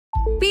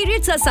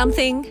Periods are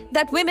something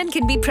that women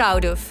can be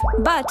proud of,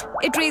 but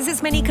it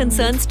raises many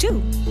concerns too.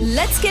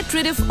 Let's get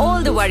rid of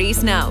all the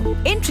worries now.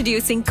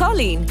 Introducing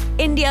Kollamkudiyil,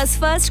 India's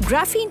first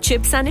graphene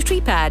chip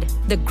sanitary pad.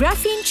 The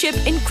graphene chip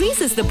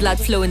increases the blood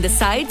flow in the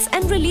sides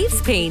and relieves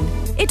pain.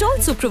 It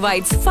also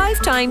provides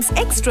 5 times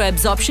extra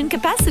absorption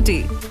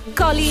capacity.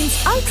 Kollamkudiyil's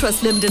ultra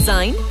slim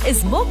design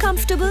is more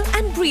comfortable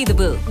and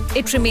breathable.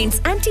 It remains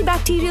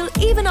antibacterial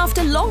even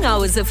after long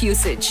hours of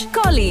usage.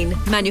 Kollamkudiyil,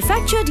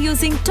 manufactured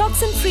using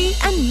toxin-free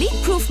and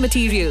leak-proof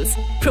materials,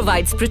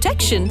 provides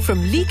protection from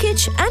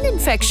leakage and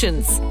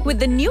infections. With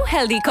the new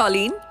healthy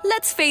Kollamkudiyil,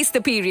 let's face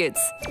the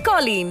periods.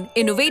 Kollamkudiyil,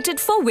 innovated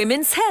for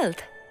women's health.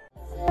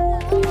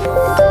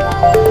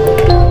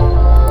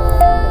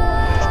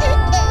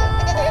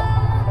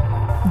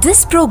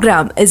 This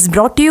program is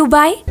brought to you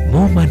by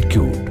Mom N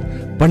Cute,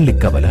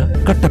 Pallikkavala,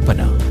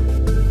 Kattappana.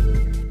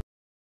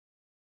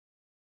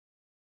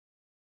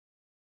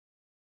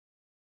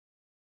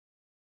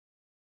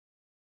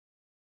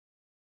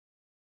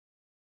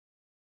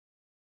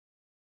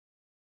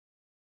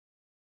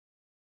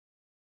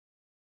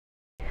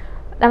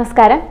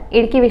 നമസ്കാരം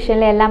ഇടുക്കി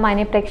വിഷനിലെ എല്ലാ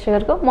മാന്യ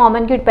പ്രേക്ഷകർക്കും mom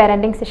and cute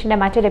parenting സെഷന്റെ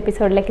മറ്റൊരു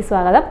എപ്പിസോഡിലേക്ക്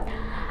സ്വാഗതം.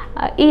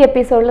 ഈ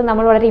എപ്പിസോഡിൽ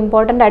നമ്മൾ വളരെ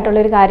ഇമ്പോർട്ടൻ്റ് ആയിട്ടുള്ള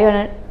ഒരു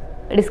കാര്യമാണ്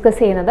ഡിസ്കസ്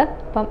ചെയ്യുന്നത്.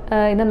 അപ്പം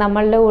ഇന്ന്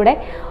നമ്മളുടെ കൂടെ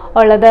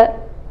ഉള്ളത്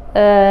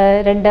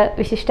 2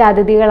 വിശിഷ്ട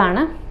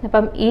അതിഥികളാണ്.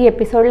 അപ്പം ഈ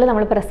എപ്പിസോഡിൽ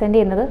നമ്മൾ പ്രസൻറ്റ്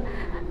ചെയ്യുന്നത്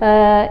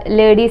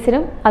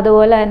ലേഡീസിനും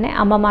അതുപോലെ തന്നെ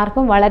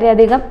അമ്മമാർക്കും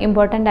വളരെയധികം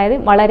ഇമ്പോർട്ടൻ്റ്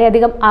ആയതും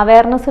വളരെയധികം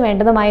അവയർനെസ്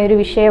വേണ്ടതുമായ ഒരു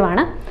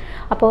വിഷയമാണ്.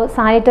 അപ്പോൾ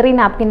സാനിറ്ററി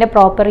നാപ്കിൻ്റെ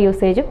പ്രോപ്പർ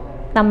യൂസേജും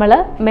നമ്മൾ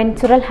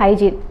മെൻസ്ട്രൽ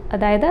ഹൈജീൻ,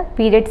 അതായത്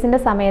പീരിയഡ്സിൻ്റെ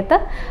സമയത്ത്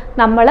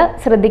നമ്മൾ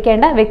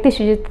ശ്രദ്ധിക്കേണ്ട വ്യക്തി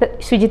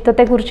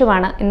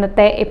ശുചിത്വത്തെക്കുറിച്ചുമാണ്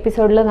ഇന്നത്തെ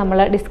എപ്പിസോഡിൽ നമ്മൾ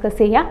ഡിസ്കസ്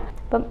ചെയ്യുക.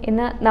 അപ്പം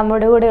ഇന്ന്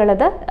നമ്മുടെ കൂടെ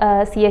ഉള്ളത്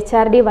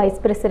CHRD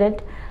vice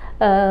president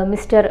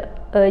mister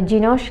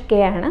Jinosh K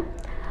ആണ്.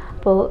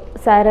 അപ്പോൾ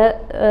സാറ്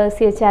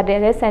CHRD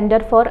അതായത്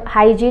centre for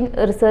hygiene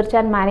research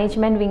and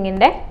management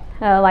വിങ്ങിൻ്റെ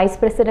vice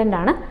president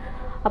ആണ്.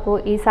 അപ്പോൾ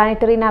ഈ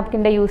സാനിറ്ററി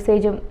നാപ്കിൻ്റെ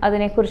യൂസേജും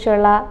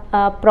അതിനെക്കുറിച്ചുള്ള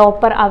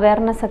പ്രോപ്പർ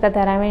അവയർനെസ് ഒക്കെ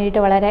തരാൻ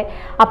വേണ്ടിയിട്ട് വളരെ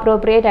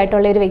അപ്രോപ്രിയേറ്റ്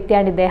ആയിട്ടുള്ള ഒരു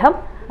വ്യക്തിയാണ്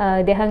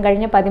ഇദ്ദേഹം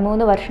കഴിഞ്ഞ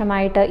 13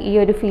 വർഷമായിട്ട് ഈ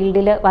ഒരു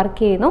ഫീൽഡിൽ വർക്ക്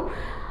ചെയ്യുന്നു.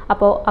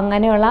 അപ്പോൾ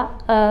അങ്ങനെയുള്ള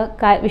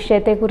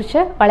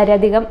വിഷയത്തെക്കുറിച്ച്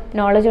വളരെയധികം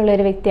നോളജ് ഉള്ള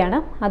ഒരു വ്യക്തിയാണ്.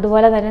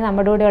 അതുപോലെ തന്നെ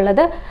നമ്മുടെ കൂടെ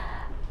ഉള്ളത്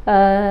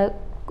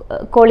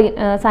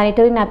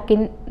സാനിറ്ററി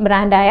നാപ്കിൻ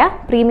ബ്രാൻഡായ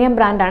പ്രീമിയം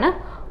ബ്രാൻഡാണ്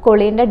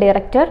കോളിൻ്റെ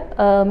ഡയറക്ടർ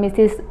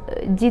മിസ്സിസ്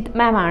ജിത്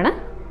മാം ആണ്.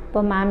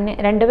 അപ്പോൾ മാമിനെ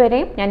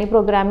രണ്ടുപേരെയും ഞാൻ ഈ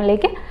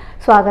പ്രോഗ്രാമിലേക്ക്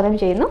സ്വാഗതം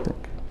ചെയ്യുന്നു.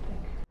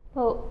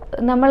 അപ്പോൾ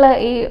നമ്മൾ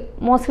ഈ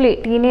മോസ്റ്റ്ലി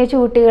ടീനേജ്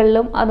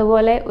കുട്ടികളിലും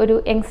അതുപോലെ ഒരു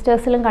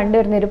യങ്സ്റ്റേഴ്സിലും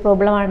കണ്ടുവരുന്നൊരു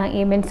പ്രോബ്ലമാണ്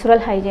ഈ മെൻസ്ട്രൽ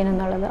ഹൈജീൻ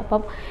എന്നുള്ളത്.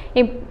 അപ്പം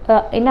ഈ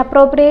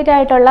ഇൻഅപ്രോപ്രിയേറ്റ്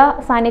ആയിട്ടുള്ള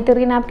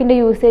സാനിറ്ററി നാപ്കിൻ്റെ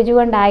യൂസേജ്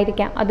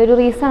കൊണ്ടായിരിക്കാം, അതൊരു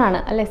റീസൺ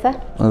ആണ് അല്ലേ സാർ?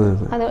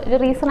 അതൊരു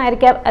റീസൺ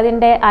ആയിരിക്കാം.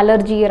 അതിൻ്റെ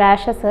അലർജി,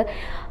 റാഷസ്,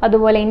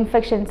 അതുപോലെ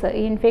ഇൻഫെക്ഷൻസ്.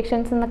 ഈ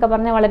ഇൻഫെക്ഷൻസ് എന്നൊക്കെ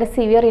പറഞ്ഞാൽ വളരെ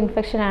സിവിയർ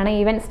ഇൻഫെക്ഷനാണ്.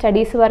 ഈവൻ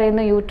സ്റ്റഡീസ്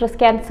പറയുന്ന യൂട്രസ്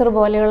ക്യാൻസർ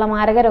പോലെയുള്ള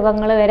മാരക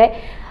രോഗങ്ങൾ വരെ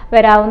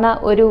വരാവുന്ന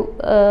ഒരു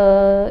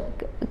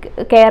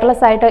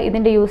കെയർലെസ് ആയിട്ട്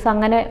ഇതിൻ്റെ യൂസ്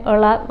അങ്ങനെ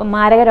ഉള്ള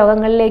മാരക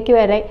രോഗങ്ങളിലേക്ക്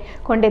വരെ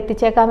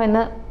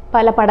കൊണ്ടെത്തിച്ചേക്കാമെന്ന്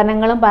പല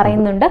പഠനങ്ങളും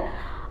പറയുന്നുണ്ട്.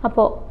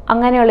 അപ്പോൾ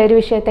അങ്ങനെയുള്ളൊരു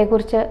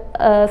വിഷയത്തെക്കുറിച്ച്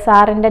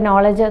സാറിൻ്റെ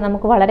നോളജ്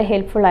നമുക്ക് വളരെ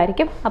ഹെൽപ്ഫുൾ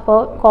ആയിരിക്കും. അപ്പോൾ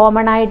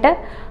കോമൺ ആയിട്ട്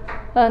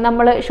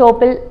നമ്മൾ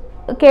ഷോപ്പിൽ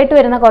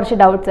കേട്ടുവരുന്ന കുറച്ച്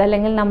ഡൗട്ട്സ്,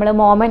 അല്ലെങ്കിൽ നമ്മൾ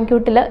മോം ആൻഡ്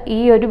ക്യൂട്ടിൽ ഈ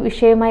ഒരു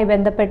വിഷയവുമായി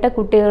ബന്ധപ്പെട്ട്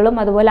കുട്ടികളും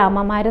അതുപോലെ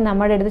അമ്മമാരും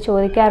നമ്മുടെ അടുത്ത്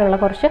ചോദിക്കാറുള്ള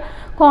കുറച്ച്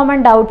കോമൺ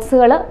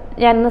ഡൗട്ട്സുകൾ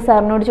ഞാനിന്ന്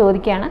സാറിനോട്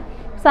ചോദിക്കുകയാണ്.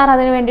 സാർ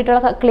അതിന്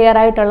വേണ്ടിയിട്ടുള്ള ക്ലിയർ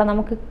ആയിട്ടുള്ള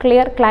നമുക്ക്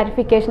ക്ലിയർ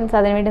ക്ലാരിഫിക്കേഷൻസ്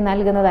അതിനുവേണ്ടി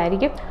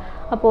നൽകുന്നതായിരിക്കും.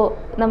 അപ്പോൾ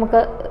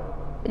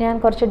ഞാൻ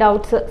കുറച്ച്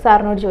ഡൗട്ട്സ്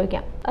സാറിനോട്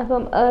ചോദിക്കാം.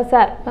 അപ്പം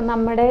സാർ, ഇപ്പം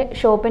നമ്മുടെ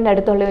ഷോപ്പിൻ്റെ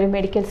അടുത്തുള്ള ഒരു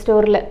മെഡിക്കൽ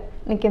സ്റ്റോറിൽ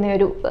നിൽക്കുന്ന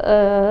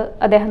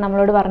അദ്ദേഹം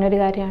നമ്മളോട്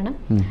പറഞ്ഞൊരു കാര്യമാണ്,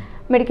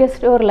 മെഡിക്കൽ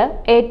സ്റ്റോറിൽ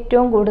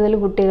ഏറ്റവും കൂടുതൽ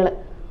കുട്ടികൾ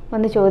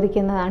വന്ന്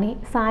ചോദിക്കുന്നതാണ് ഈ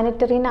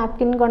സാനിറ്ററി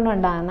നാപ്കിൻ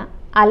കൊണ്ടുണ്ടാകുന്ന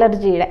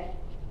അലർജിയുടെ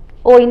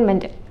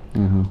ഓയിൻമെൻറ്റ്.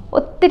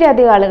 ഒത്തിരി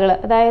അധികം ആളുകൾ,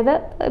 അതായത്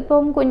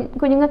ഇപ്പം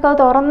കുഞ്ഞുങ്ങൾക്ക് അത്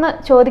തുറന്ന്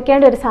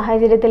ചോദിക്കേണ്ട ഒരു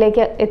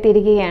സാഹചര്യത്തിലേക്ക്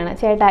എത്തിയിരിക്കുകയാണ്.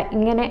 ചേട്ടാ,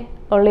 ഇങ്ങനെ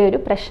ഉള്ളൊരു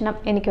പ്രശ്നം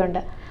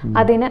എനിക്കുണ്ട്,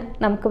 അതിന്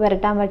നമുക്ക്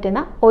പുരട്ടാൻ പറ്റുന്ന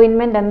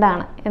ഓയിൻമെൻറ്റ്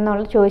എന്താണ്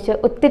എന്നുള്ള ചോദിച്ച്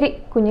ഒത്തിരി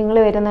കുഞ്ഞുങ്ങൾ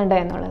വരുന്നുണ്ട്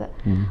എന്നുള്ളത്.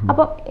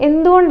 അപ്പം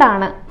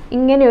എന്തുകൊണ്ടാണ്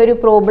ഇങ്ങനെ ഒരു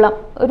പ്രോബ്ലം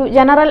ഒരു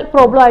ജനറൽ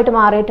പ്രോബ്ലം ആയിട്ട്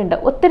മാറിയിട്ടുണ്ട്?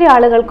 ഒത്തിരി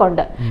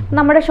ആളുകൾക്കുണ്ട്.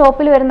 നമ്മുടെ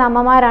ഷോപ്പിൽ വരുന്ന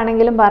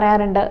അമ്മമാരാണെങ്കിലും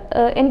പറയാറുണ്ട്,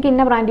 എനിക്ക്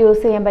ഇന്ന ബ്രാൻഡ്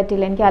യൂസ് ചെയ്യാൻ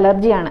പറ്റില്ല, എനിക്ക്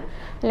അലർജിയാണ്,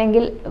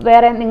 അല്ലെങ്കിൽ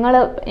വേറെ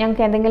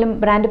ഞങ്ങൾക്ക് എന്തെങ്കിലും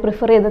ബ്രാൻഡ്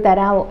പ്രിഫർ ചെയ്ത്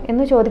തരാമോ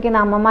എന്ന് ചോദിക്കുന്ന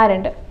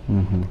അമ്മമാരുണ്ട്.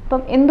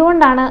 അപ്പം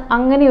എന്തുകൊണ്ടാണ്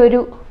അങ്ങനെ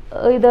ഒരു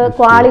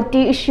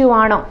ക്വാളിറ്റി ഇഷ്യൂ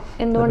ആണോ?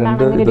 എന്തുകൊണ്ടാണ്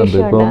അങ്ങനെ ഒരു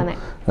ഇഷ്യൂ ഉണ്ടാകുന്നത്?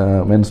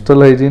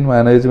 മെൻസ്ട്രൽ ഹൈജീൻ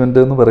മാനേജ്മെന്റ്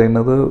എന്ന്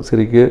പറയുന്നത്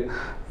ശരിക്ക്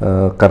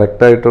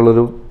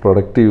കറക്റ്റായിട്ടുള്ളൊരു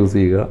പ്രൊഡക്റ്റ് യൂസ്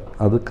ചെയ്യുക,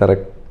 അത്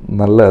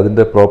നല്ല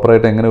അതിൻ്റെ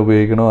പ്രോപ്പറായിട്ട് എങ്ങനെ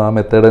ഉപയോഗിക്കണോ ആ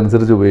മെത്തേഡ്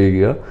അനുസരിച്ച്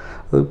ഉപയോഗിക്കുക,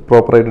 അത്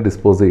പ്രോപ്പറായിട്ട്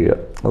ഡിസ്പോസ് ചെയ്യുക.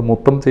 അത്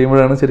മൊത്തം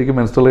ചെയ്യുമ്പോഴാണ് ശരിക്കും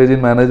മെൻസ്ട്രൽ ഹൈജീൻ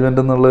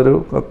മാനേജ്മെൻറ്റ് എന്നുള്ളൊരു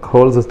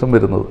ഹോൾ സിസ്റ്റം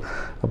വരുന്നത്.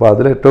 അപ്പോൾ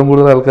അതിൽ ഏറ്റവും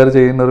കൂടുതൽ ആൾക്കാർ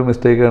ചെയ്യുന്ന ഒരു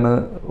മിസ്റ്റേക്കാണ്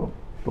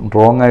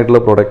റോങ്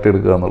ആയിട്ടുള്ള പ്രൊഡക്റ്റ്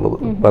എടുക്കുക എന്നുള്ളത്.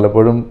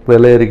 പലപ്പോഴും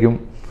വിലയായിരിക്കും,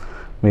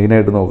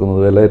 മെയിനായിട്ട് നോക്കുന്നത്.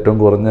 വില ഏറ്റവും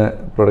കുറഞ്ഞ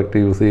പ്രൊഡക്റ്റ്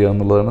യൂസ് ചെയ്യുക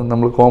എന്നുള്ളതാണ്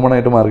നമ്മൾ കോമൺ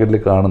ആയിട്ട് മാർക്കറ്റിൽ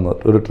കാണുന്ന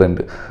ഒരു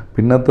ട്രെൻഡ്.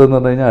 പിന്നത്തേന്ന്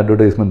പറഞ്ഞു കഴിഞ്ഞാൽ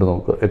അഡ്വർടൈസ്മെൻറ്റ്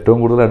നോക്കുക. ഏറ്റവും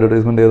കൂടുതൽ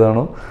അഡ്വർടൈസ്മെൻറ്റ്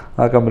ഏതാണോ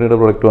ആ കമ്പനിയുടെ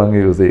പ്രൊഡക്റ്റ് വാങ്ങി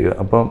യൂസ് ചെയ്യുക.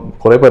 അപ്പം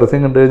കുറേ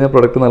പരസ്യം കണ്ടു കഴിഞ്ഞാൽ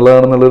പ്രൊഡക്റ്റ്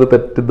നല്ലതാണെന്നുള്ളൊരു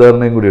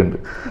തെറ്റിദ്ധാരണയും കൂടിയുണ്ട്.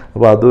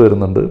 അപ്പോൾ അത്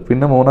വരുന്നുണ്ട്.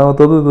 പിന്നെ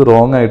മൂന്നാമത്തത് ഇത്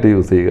റോങ് ആയിട്ട്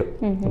യൂസ് ചെയ്യുക.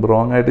 അപ്പോൾ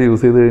റോങ് ആയിട്ട്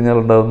യൂസ് ചെയ്ത് കഴിഞ്ഞാൽ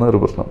ഉണ്ടാകുന്ന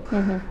ഒരു പ്രശ്നം.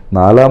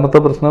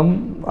 നാലാമത്തെ പ്രശ്നം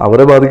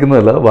അവരെ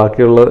ബാധിക്കുന്നതല്ല,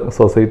 ബാക്കിയുള്ള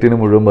സൊസൈറ്റീനെ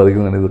മുഴുവൻ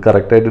ബാധിക്കുന്നതാണ്. ഇത്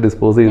കറക്റ്റായിട്ട്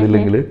ഡിസ്പോസ്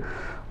ചെയ്തില്ലെങ്കിൽ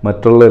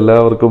മറ്റുള്ള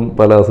എല്ലാവർക്കും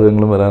പല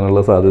അസുഖങ്ങളും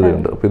വരാനുള്ള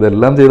സാധ്യതയുണ്ട്. അപ്പോൾ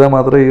ഇതെല്ലാം ചെയ്താൽ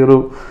മാത്രമേ ഈ ഒരു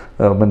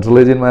മെൻസ്ട്രൽ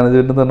ഹൈജീൻ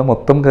മാനേജ്മെൻറ്റിന് തന്നെ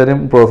മൊത്തം കാര്യം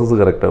പ്രോസസ്സ്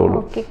കറക്റ്റ്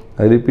ആവുള്ളൂ.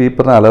 അതിലിപ്പോൾ ഈ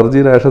പറഞ്ഞ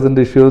അലർജി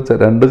റാഷസിൻ്റെ ഇഷ്യൂ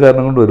രണ്ട്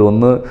കാരണം കൊണ്ട് വരും.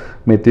 ഒന്ന്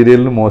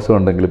മെറ്റീരിയലിന് മോശം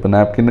ഉണ്ടെങ്കിൽ, ഇപ്പോൾ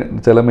നാപ്കിൻ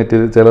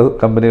ചില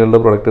കമ്പനികളുടെ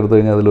പ്രൊഡക്റ്റ് എടുത്തു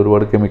കഴിഞ്ഞാൽ അതിൽ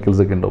ഒരുപാട്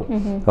കെമിക്കൽസ് ഒക്കെ ഉണ്ടാവും.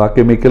 ആ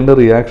കെമിക്കലിൻ്റെ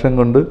റിയാക്ഷൻ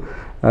കൊണ്ട്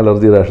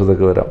അലർജി റാഷസ്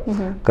ഒക്കെ വരാം.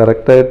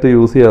 കറക്റ്റായിട്ട്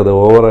യൂസ് ചെയ്യാതെ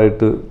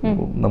ഓവറായിട്ട്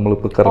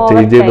നമ്മളിപ്പോൾ കറക്റ്റ്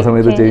ചേഞ്ച് ചെയ്യുന്ന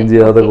സമയത്ത് ചേഞ്ച്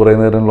ചെയ്യാതെ കുറേ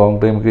നേരം ലോങ്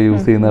ടൈം ഒക്കെ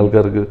യൂസ് ചെയ്യുന്ന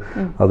ആൾക്കാർക്ക്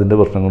അതിൻ്റെ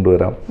പ്രശ്നം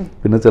കൊണ്ടുവരാം.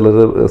 പിന്നെ ചിലർ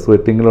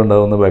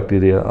സ്വെറ്റിങ്ങിലുണ്ടാകുന്ന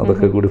ബാക്ടീരിയ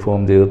അതൊക്കെ കൂടി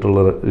ഫോം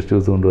ചെയ്തിട്ടുള്ള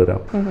ഇഷ്യൂസ്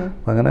കൊണ്ടുവരാം.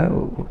 അങ്ങനെ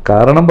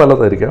കാരണം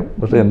പലതായിരിക്കാം.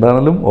 പക്ഷെ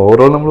എന്താണെങ്കിലും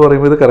ഓവറോൾ നമ്മൾ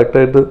പറയുമ്പോൾ ഇത്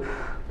കറക്റ്റായിട്ട്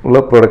ഉള്ള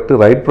പ്രൊഡക്റ്റ്,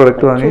 റൈറ്റ്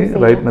പ്രൊഡക്റ്റ് വാങ്ങി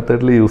റൈറ്റ്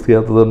മെത്തേഡിൽ യൂസ്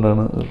ചെയ്യാത്തത്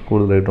കൊണ്ടാണ്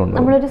കൂടുതലായിട്ടും ഉണ്ടാകുന്നത്.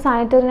 നമ്മളൊരു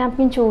സാനിറ്ററി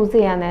നാപ്കിൻ ചൂസ്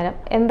ചെയ്യാൻ നേരം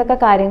എന്തൊക്കെ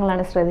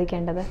കാര്യങ്ങളാണ്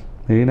ശ്രദ്ധിക്കേണ്ടത്?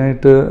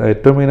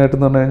 ഏറ്റവും മെയിനായിട്ട്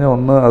എന്ന് പറഞ്ഞു കഴിഞ്ഞാൽ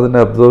ഒന്ന് അതിൻ്റെ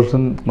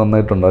അബ്സോർപ്ഷൻ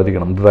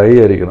നന്നായിട്ടുണ്ടായിരിക്കണം, ഡ്രൈ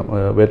ആയിരിക്കണം.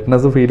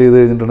 വെറ്റ്നെസ് ഫീൽ ചെയ്ത്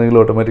കഴിഞ്ഞിട്ടുണ്ടെങ്കിൽ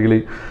automatically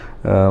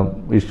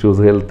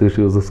issues, health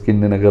issues,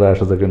 സ്കിന്നിനൊക്കെ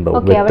rashes ഒക്കെ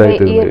ഉണ്ടാവും.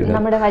 വെറ്റായിട്ട്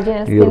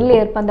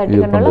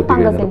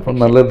അപ്പം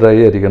നല്ല ഡ്രൈ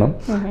ആയിരിക്കണം.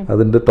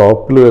 അതിൻ്റെ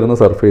ടോപ്പിൽ വരുന്ന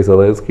സർഫേസ്,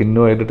 അതായത്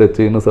സ്കിന്നുമായിട്ട് ടച്ച്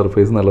ചെയ്യുന്ന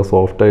സർഫേസ് നല്ല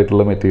സോഫ്റ്റ്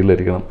ആയിട്ടുള്ള മെറ്റീരിയൽ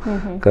ആയിരിക്കണം.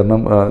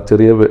 കാരണം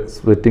ചെറിയ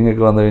സ്വെറ്റിംഗ്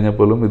ഒക്കെ വന്നു കഴിഞ്ഞാൽ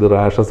പോലും ഇത്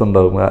റാഷസ്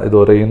ഉണ്ടാകും. ഇത്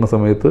ഉരയുന്ന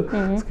സമയത്ത്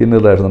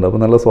സ്കിന്നിൽ റാഷസ് ഉണ്ടാകും.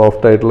 അപ്പോൾ നല്ല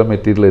സോഫ്റ്റ് ആയിട്ടുള്ള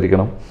മെറ്റീരിയൽ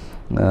ആയിരിക്കണം.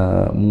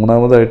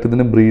 മൂന്നാമതായിട്ട്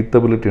ഇതിന്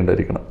ബ്രീത്തബിലിറ്റി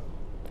ഉണ്ടായിരിക്കണം.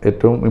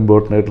 ഏറ്റവും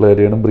ഇമ്പോർട്ടൻ്റ് ആയിട്ടുള്ള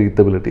കാര്യമാണ്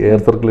ബ്രീത്തബിലിറ്റി.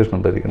 എയർ സർക്കുലേഷൻ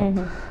ഉണ്ടായിരിക്കണം.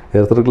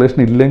 എയർ സർക്കുലേഷൻ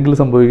ഇല്ലെങ്കിൽ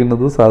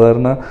സംഭവിക്കുന്നത്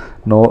സാധാരണ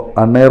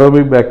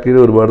അൺഎയറോബിക്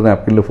ബാക്ടീരിയ ഒരുപാട്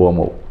നാപ്കിനിൽ ഫോം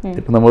ആവും.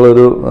 ഇപ്പം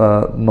നമ്മളൊരു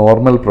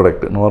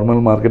നോർമൽ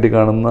മാർക്കറ്റിൽ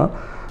കാണുന്ന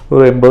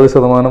ഒരു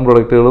 80%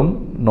 പ്രൊഡക്റ്റുകളും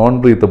നോൺ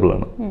ബ്രീത്തബിൾ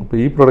ആണ്. അപ്പോൾ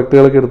ഈ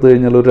പ്രൊഡക്റ്റുകളൊക്കെ എടുത്തു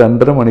കഴിഞ്ഞാൽ ഒരു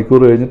 2.5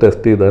 മണിക്കൂർ കഴിഞ്ഞ്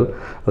ടെസ്റ്റ് ചെയ്താൽ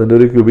അതിൻ്റെ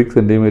ഒരു ക്യൂബിക്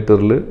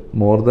സെൻറ്റിമീറ്ററിൽ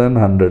മോർ ദാൻ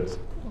 100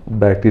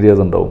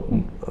 ബാക്ടീരിയാസ് ഉണ്ടാവും.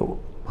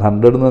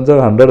 100 എന്ന് വെച്ചാൽ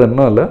 100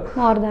 എണ്ണം അല്ല,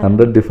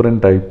 100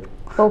 ഡിഫറെൻറ്റ് ടൈപ്പ്.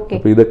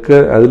 അപ്പോൾ ഇതൊക്കെ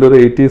അതിലൊരു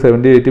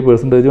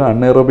 70-80%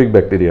 അൺഎയറോബിക്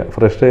ബാക്ടീരിയ,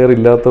 ഫ്രഷ് എയർ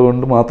ഇല്ലാത്തത്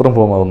കൊണ്ട് മാത്രം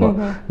ഫോം ആവുന്ന.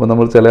 ഇപ്പോൾ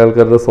നമ്മൾ ചില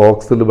ആൾക്കാരുടെ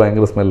സോക്സിൽ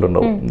ഭയങ്കര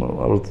സ്മെല്ലുണ്ടാവും,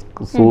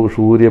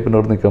 ഷൂരിയപ്പിൻ്റെ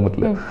അവിടെ നിൽക്കാൻ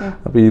പറ്റില്ല.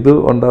 അപ്പോൾ ഇത്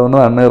ഉണ്ടാകുന്ന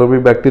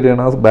അൺഎയറോബിക്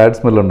ബാക്ടീരിയയാണ് ആ ബാഡ്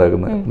സ്മെല്ല്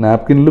ഉണ്ടാക്കുന്നത്.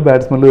 നാപ്കിനിൽ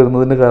ബാഡ് സ്മെല്ല്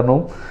വരുന്നതിൻ്റെ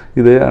കാരണവും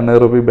ഇതേ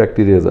അൺഎയറോബിക്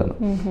ബാക്ടീരിയാസ് ആണ്.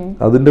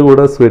 അതിൻ്റെ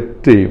കൂടെ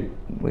സ്വെറ്റ് ചെയ്യും.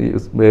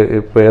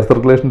 ഇപ്പോൾ എയർ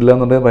സർക്കുലേഷൻ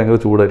ഇല്ലാന്നുണ്ടെങ്കിൽ ഭയങ്കര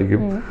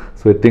ചൂടായിരിക്കും,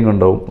 സ്വെറ്റിംഗ്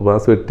ഉണ്ടാവും. അപ്പോൾ ആ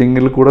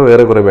സ്വെറ്റിങ്ങിൽ കൂടെ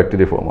വേറെ കുറേ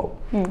ബാക്ടീരിയ ഫോം ആവും.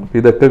 അപ്പോൾ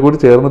ഇതൊക്കെ കൂടി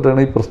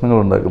ചേർന്നിട്ടാണ് ഈ പ്രശ്നങ്ങൾ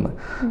ഉണ്ടാക്കുന്നത്.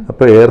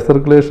 അപ്പോൾ എയർ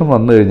സർക്കുലേഷൻ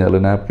വന്നു കഴിഞ്ഞാൽ,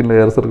 നാപ്കിനിൽ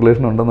എയർ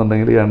സർക്കുലേഷൻ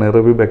ഉണ്ടെന്നുണ്ടെങ്കിൽ ഈ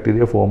അൺഎയറോബിക്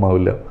ബാക്ടീരിയ ഫോം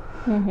ആവില്ല,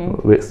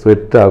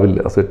 സ്വെറ്റ് ആവില്ല,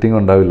 സ്വെറ്റിംഗ്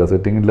ഉണ്ടാവില്ല.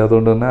 സ്വെറ്റിംഗ്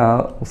ഇല്ലാത്തതുകൊണ്ട് തന്നെ ആ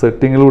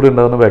സ്വെറ്റിങ്ങിലൂടെ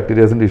ഉണ്ടാകുന്ന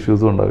ബാക്ടീരിയാസിൻ്റെ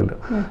ഇഷ്യൂസും ഉണ്ടാവില്ല.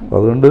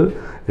 അതുകൊണ്ട്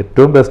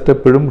ഏറ്റവും ബെസ്റ്റ്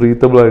എപ്പോഴും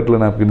ബ്രീത്തബിൾ ആയിട്ടുള്ള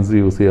നാപ്കിൻസ്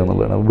യൂസ് ചെയ്യുക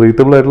എന്നുള്ളതാണ്.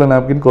 ബ്രീത്തബിൾ ആയിട്ടുള്ള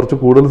നാപ്കിൻ കുറച്ച്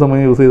കൂടുതൽ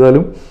സമയം യൂസ്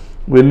ചെയ്താലും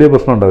വലിയ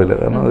പ്രശ്നം ഉണ്ടാവില്ല.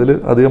 കാരണം അതിൽ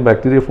അധികം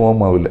ബാക്ടീരിയ ഫോം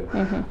ആവില്ല.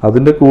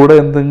 അതിൻ്റെ കൂടെ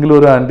എന്തെങ്കിലും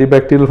ഒരു ആൻറ്റി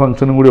ബാക്ടീരിയൽ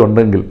ഫംഗ്ഷനും കൂടി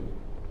ഉണ്ടെങ്കിൽ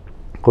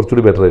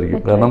കുറച്ചുകൂടി ബെറ്റർ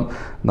ആയിരിക്കും. കാരണം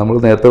നമ്മൾ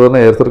നേരത്തെ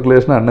പറഞ്ഞ എയർ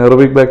സർക്കുലേഷൻ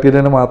അൺഎയറോബിക്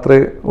ബാക്ടീരിയനെ മാത്രമേ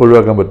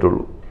ഒഴിവാക്കാൻ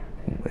പറ്റുള്ളൂ.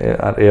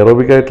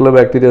 എയറോബിക് ആയിട്ടുള്ള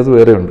ബാക്ടീരിയാസ്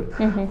വേറെ ഉണ്ട്.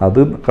 അത്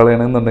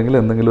കളയണമെന്നുണ്ടെങ്കിൽ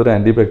എന്തെങ്കിലും ഒരു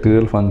ആൻറ്റി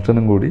ബാക്ടീരിയൽ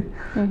ഫംഗ്ഷനും കൂടി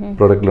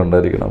പ്രൊഡക്റ്റിൽ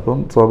ഉണ്ടായിരിക്കണം. അപ്പം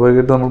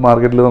സ്വാഭാവികമായിട്ട് നമ്മൾ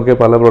മാർക്കറ്റിൽ നോക്കിയാൽ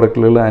പല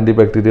പ്രൊഡക്റ്റുകളിൽ ആൻറ്റി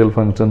ബാക്ടീരിയൽ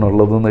ഫംഗ്ഷൻ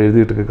ഉള്ളതെന്ന്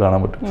എഴുതിയിട്ടൊക്കെ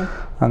കാണാൻ പറ്റും.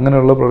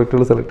 അങ്ങനെയുള്ള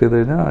പ്രൊഡക്റ്റുകൾ സെലക്ട് ചെയ്ത്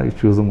കഴിഞ്ഞാൽ ആ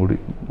ഇഷ്യൂസും കൂടി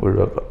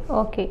ഒഴിവാക്കാം.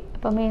 ഓക്കെ,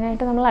 അപ്പോൾ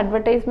മെയിനായിട്ട് നമ്മൾ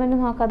അഡ്വർടൈസ്മെൻറ്റ്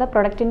നോക്കാതെ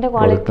പ്രൊഡക്റ്റിൻ്റെ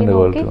ക്വാളിറ്റി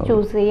നോക്കി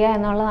ചൂസ് ചെയ്യുക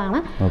എന്നുള്ളതാണ്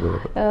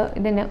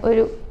ഇതിന്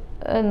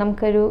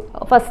നമുക്കൊരു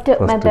ഫസ്റ്റ്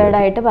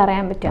മെത്തേഡായിട്ട്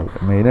പറയാൻ പറ്റും.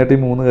 മെയിനായിട്ട്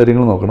ഈ 3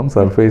 കാര്യങ്ങൾ നോക്കണം.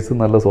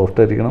 സർഫേസ് നല്ല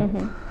സോഫ്റ്റ് ആയിരിക്കണം,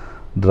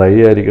 ഡ്രൈ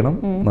ആയിരിക്കണം,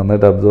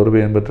 നന്നായിട്ട് അബ്സോർബ്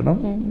ചെയ്യാൻ പറ്റണം,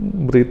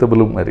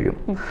 ബ്രീത്തബിളും ആയിരിക്കണം.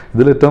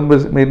 ഇതിൽ ഏറ്റവും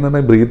മെയിൻ എന്ന്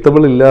പറഞ്ഞാൽ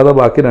ബ്രീത്തബിൾ ഇല്ലാതെ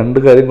ബാക്കി 2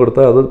 കാര്യം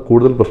കൊടുത്താൽ അത്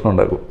കൂടുതൽ പ്രശ്നം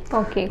ഉണ്ടാക്കും.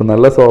 ഇപ്പം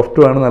നല്ല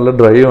സോഫ്റ്റും ആണ് നല്ല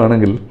ഡ്രൈയും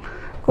ആണെങ്കിൽ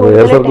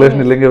എയർ സർക്കുലേഷൻ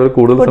ഇല്ലെങ്കിൽ അവർ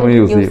കൂടുതൽ സമയം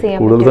യൂസ് ചെയ്യും.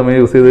 കൂടുതൽ സമയം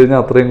യൂസ് ചെയ്ത് കഴിഞ്ഞാൽ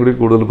അത്രയും കൂടി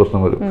കൂടുതൽ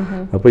പ്രശ്നം വരും.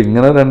 അപ്പോൾ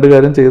ഇങ്ങനെ 2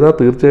 കാര്യം ചെയ്താൽ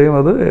തീർച്ചയായും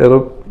അത്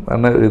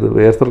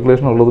എയർ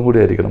സർക്കുലേഷൻ ഉള്ളതും കൂടി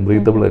ആയിരിക്കണം,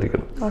 ബ്രീത്തബിൾ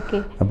ആയിരിക്കണം.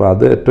 അപ്പോൾ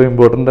അത് ഏറ്റവും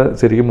ഇമ്പോർട്ടൻ്റ്.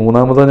 ശരിക്കും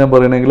മൂന്നാമതാണ് ഞാൻ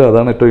പറയണമെങ്കിൽ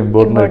അതാണ് ഏറ്റവും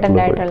ഇമ്പോർട്ടൻ്റ്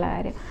ആയിട്ടുള്ള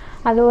കാര്യം.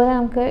 അതുപോലെ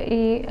നമുക്ക്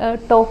ഈ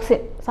ടോക്സിൻ,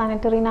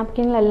 സാനിറ്ററി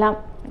നാപ്കിനിലെല്ലാം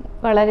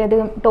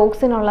വളരെയധികം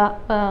ടോക്സിനുള്ള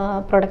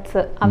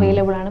പ്രൊഡക്ട്സ്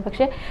അവൈലബിൾ ആണ്.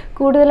 പക്ഷേ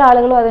കൂടുതൽ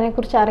ആളുകളും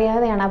അതിനെക്കുറിച്ച്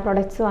അറിയാതെയാണ് ആ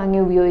പ്രൊഡക്ട്സ് വാങ്ങി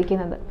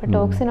ഉപയോഗിക്കുന്നത്. അപ്പോൾ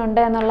ടോക്സിൻ ഉണ്ട്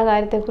എന്നുള്ള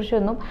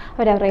കാര്യത്തെക്കുറിച്ചൊന്നും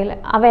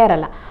അവെയർ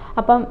അല്ല.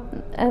 അപ്പം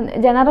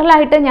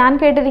ജനറലായിട്ട് ഞാൻ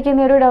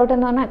കേട്ടിരിക്കുന്ന ഒരു ഡൗട്ട്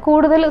എന്ന് പറഞ്ഞാൽ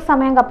കൂടുതൽ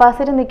സമയം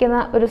കപ്പാസിറ്റി നിൽക്കുന്ന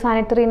ഒരു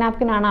സാനിറ്ററി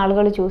നാപ്കിനാണ്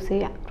ആളുകൾ ചൂസ്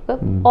ചെയ്യുക. അവർക്ക്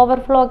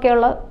ഓവർഫ്ലോ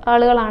ഒക്കെയുള്ള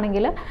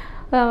ആളുകളാണെങ്കിൽ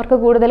അവർക്ക്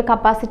കൂടുതൽ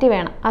കപ്പാസിറ്റി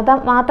വേണം, അത്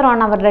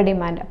മാത്രമാണ് അവരുടെ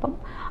ഡിമാൻഡ്. അപ്പം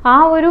ആ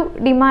ഒരു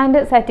ഡിമാൻഡ്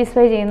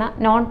സാറ്റിസ്ഫൈ ചെയ്യുന്ന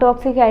നോൺ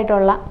ടോക്സിക്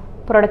ആയിട്ടുള്ള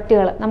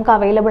പ്രൊഡക്റ്റുകൾ നമുക്ക്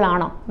അവൈലബിൾ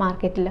ആണോ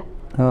മാർക്കറ്റിൽ?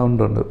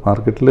 ഉണ്ട്.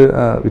 മാർക്കറ്റിൽ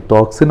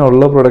ടോക്സിൻ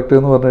ഉള്ള പ്രൊഡക്റ്റ്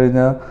എന്ന് പറഞ്ഞു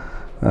കഴിഞ്ഞാൽ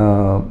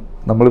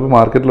നമ്മളിപ്പോൾ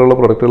മാർക്കറ്റിലുള്ള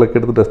പ്രൊഡക്റ്റുകളൊക്കെ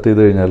എടുത്ത് ടെസ്റ്റ്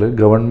ചെയ്ത് കഴിഞ്ഞാൽ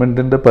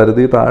ഗവൺമെൻറ്റിൻ്റെ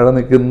പരിധി താഴെ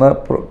നിൽക്കുന്ന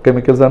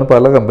കെമിക്കൽസാണ്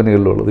പല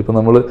കമ്പനികളിലും ഉള്ളത്. ഇപ്പോൾ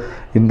നമ്മൾ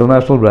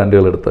ഇൻ്റർനാഷണൽ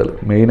ബ്രാൻഡുകൾ എടുത്താൽ,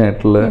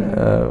 മെയിനായിട്ടുള്ള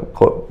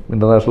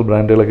ഇൻ്റർനാഷണൽ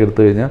ബ്രാൻഡുകളൊക്കെ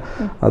എടുത്തു കഴിഞ്ഞാൽ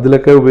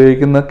അതിലൊക്കെ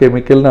ഉപയോഗിക്കുന്ന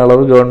കെമിക്കലിന്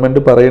അളവ്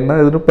ഗവൺമെൻറ് പറയുന്ന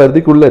ഇതിന്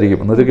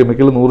പരിധിക്കുള്ളിലായിരിക്കും. എന്നുവെച്ചാൽ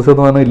കെമിക്കൽ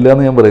 100%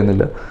 ഇല്ലയെന്ന് ഞാൻ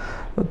പറയുന്നില്ല,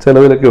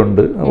 ചിലവിലൊക്കെ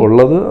ഉണ്ട്,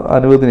 ഉള്ളത്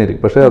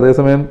അനുവദനീയായിരിക്കും. പക്ഷേ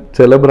അതേസമയം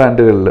ചില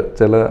ബ്രാൻഡുകളിൽ,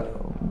 ചില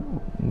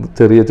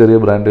ചെറിയ ചെറിയ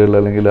ബ്രാൻഡുകളിൽ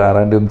അല്ലെങ്കിൽ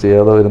ആറാണ്ടി ഒന്നും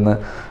ചെയ്യാതെ വരുന്ന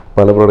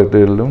പല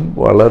പ്രൊഡക്റ്റുകളിലും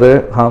വളരെ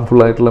ഹാംഫുൾ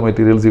ആയിട്ടുള്ള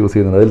മെറ്റീരിയൽസ് യൂസ്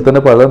ചെയ്യുന്നുണ്ട്. അതിൽ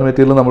തന്നെ പല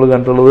മെറ്റീരിയലും നമ്മൾ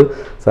കണ്ടിട്ടുള്ളത്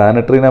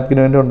സാനിറ്ററി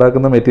നാപ്കിന് വേണ്ടി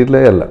ഉണ്ടാക്കുന്ന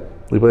മെറ്റീരിയലേ അല്ല.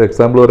 ഇപ്പോൾ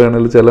എക്സാമ്പിൾ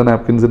പറയുകയാണെങ്കിൽ ചില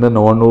നാപ്കിൻസിൻ്റെ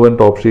നോൺ വുവൻ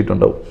ടോപ്പ് ഷീറ്റ്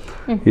ഉണ്ടാവും.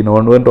 ഈ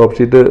നോൺ വുവൻ ടോപ്പ്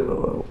ഷീറ്റ്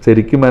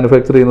ശരിക്കും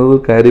മാനുഫാക്ചർ ചെയ്യുന്നത്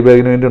ക്യാരി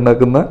ബാഗിന് വേണ്ടി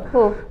ഉണ്ടാക്കുന്ന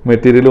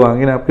മെറ്റീരിയൽ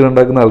വാങ്ങി നാപ്കിൻ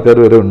ഉണ്ടാക്കുന്ന ആൾക്കാർ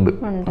വരെ ഉണ്ട്.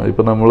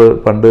 ഇപ്പം നമ്മൾ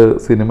പണ്ട്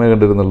സിനിമ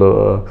കണ്ടിരുന്നല്ലോ,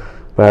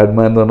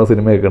 പാഡ്മാൻ എന്ന് പറഞ്ഞ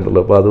സിനിമയൊക്കെ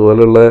ഉണ്ടല്ലോ. അപ്പോൾ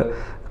അതുപോലെയുള്ള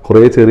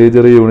കുറേ ചെറിയ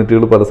ചെറിയ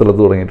യൂണിറ്റുകൾ പല സ്ഥലത്ത്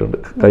തുടങ്ങിയിട്ടുണ്ട്.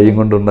 കൈയും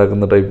കൊണ്ട്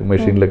ഉണ്ടാക്കുന്ന ടൈപ്പ്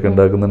മെഷീനിലൊക്കെ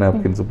ഉണ്ടാക്കുന്ന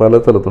നാപ്കിൻസ് പല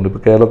സ്ഥലത്തുണ്ട്.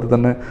 ഇപ്പോൾ കേരളത്തിൽ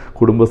തന്നെ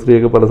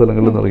കുടുംബശ്രീയൊക്കെ പല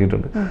സ്ഥലങ്ങളിലും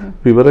തുടങ്ങിയിട്ടുണ്ട്.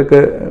 അപ്പോൾ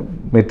ഇവരൊക്കെ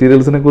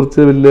മെറ്റീരിയൽസിനെ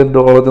കുറിച്ച് വലിയ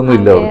നോളജൊന്നും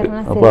ഇല്ല അവർക്ക്.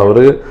 അപ്പോൾ അവർ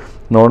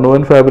നോൺ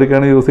വുവൻ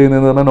ഫാബ്രിക്കാണ് യൂസ്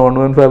ചെയ്യുന്നതെന്ന് പറഞ്ഞാൽ നോൺ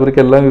വുവൻ ഫാബ്രിക്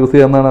എല്ലാം യൂസ്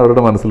ചെയ്യാമെന്നാണ്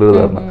അവരുടെ മനസ്സിലൊരു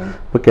ധാരണ.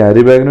 ഇപ്പോൾ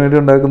ക്യാരി ബാഗിന് വേണ്ടി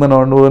ഉണ്ടാക്കുന്ന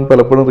നോൺ വുവൻ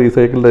പലപ്പോഴും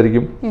റീസൈക്കിൾഡ്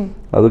ആയിരിക്കും.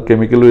 അത്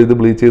കെമിക്കൽ ചെയ്ത്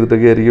ബ്ലീച്ച്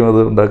ചെയ്തിട്ടൊക്കെ ആയിരിക്കും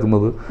അത്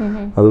ഉണ്ടാക്കുന്നത്.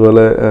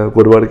 അതുപോലെ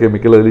ഒരുപാട്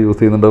കെമിക്കൽ അതിൽ യൂസ്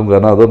ചെയ്യുന്നുണ്ടാകും.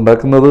 കാരണം അത്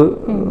ഉണ്ടാക്കുന്നത്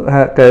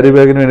ക്യാരി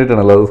ബാഗിന്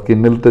വേണ്ടിയിട്ടാണല്ലോ, അത്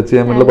സ്കിന്നിൽ ടച്ച്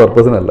ചെയ്യാൻ വേണ്ടിയുള്ള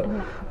പർപ്പസിനല്ല.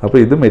 അപ്പോൾ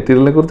ഇത്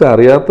മെറ്റീരിയലിനെ കുറിച്ച്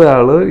അറിയാത്ത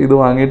ആൾ ഇത്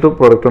വാങ്ങിയിട്ട്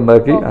പ്രൊഡക്റ്റ്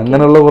ഉണ്ടാക്കി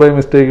അങ്ങനെയുള്ള കുറേ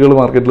മിസ്റ്റേക്കുകൾ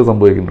മാർക്കറ്റിൽ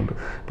സംഭവിക്കുന്നുണ്ട്.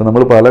 ഇപ്പോൾ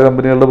നമ്മൾ പല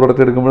കമ്പനികളുടെ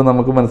പ്രൊഡക്റ്റ് എടുക്കുമ്പോൾ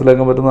നമുക്ക്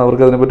മനസ്സിലാക്കാൻ പറ്റുന്ന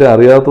അവർക്ക് അതിനെപ്പറ്റി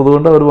അറിയാത്തത്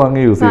കൊണ്ട് അവർ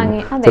വാങ്ങി യൂസ്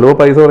ചെയ്യുന്നു. ചിലപ്പോൾ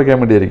പൈസ കുറയ്ക്കാൻ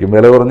വേണ്ടിയായിരിക്കും,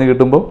 വില കുറഞ്ഞ്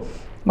കിട്ടുമ്പോൾ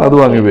അത്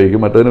വാങ്ങി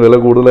ഉപയോഗിക്കും, മറ്റതിന് വില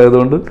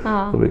കൂടുതലായതുകൊണ്ട്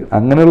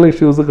അങ്ങനെയുള്ള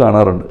ഇഷ്യൂസ്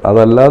കാണാറുണ്ട്.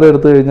 അതല്ലാതെ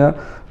എടുത്തു കഴിഞ്ഞാൽ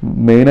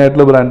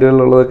മെയിനായിട്ടുള്ള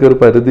ബ്രാൻഡുകളിലുള്ളതൊക്കെ ഒരു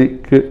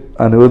പരിധിക്ക്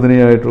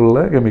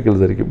അനുവദനീയമായിട്ടുള്ള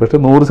കെമിക്കൽസ് ആയിരിക്കും. പക്ഷേ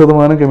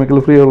 100% കെമിക്കൽ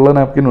ഫ്രീ ഉള്ള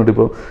നാപ്കിനുണ്ട്.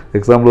 ഇപ്പോൾ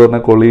എക്സാമ്പിൾ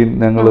പറഞ്ഞാൽ കൊളീൻ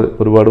ഞങ്ങൾ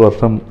ഒരുപാട്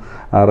വർഷം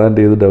R&D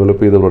ചെയ്ത്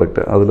ഡെവലപ്പ് ചെയ്ത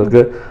പ്രൊഡക്റ്റ്,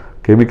 അതിലൊക്കെ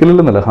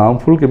കെമിക്കലില്ലെന്നല്ല,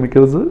 ഹാംഫുൾ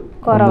കെമിക്കൽസ്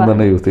ഒന്നും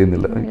തന്നെ യൂസ്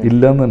ചെയ്യുന്നില്ല,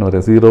 ഇല്ലയെന്ന് തന്നെ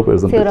പറയാം.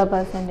 0%.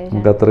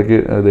 നമുക്ക് അത്രയ്ക്ക്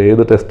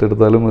ഏത് ടെസ്റ്റ്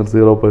എടുത്താലും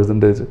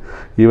 0%.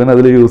 ഈവൻ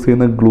അതിൽ യൂസ്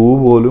ചെയ്യുന്ന ഗ്ലൂ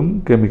പോലും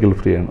കെമിക്കൽ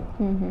ഫ്രീ ആണ്,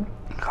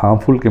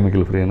 ഹാംഫുൾ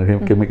കെമിക്കൽ ഫ്രീ ആണ്.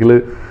 കെമിക്കൽ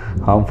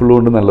ഹാംഫുൾ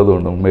കൊണ്ട്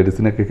നല്ലതുകൊണ്ട്,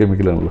 മെഡിസിനൊക്കെ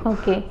കെമിക്കലാണല്ലോ.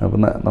 അപ്പം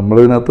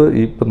നമ്മളിതിനകത്ത്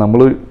ഇപ്പം നമ്മൾ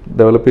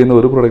ഡെവലപ്പ് ചെയ്യുന്ന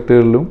ഒരു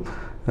പ്രൊഡക്റ്റുകളിലും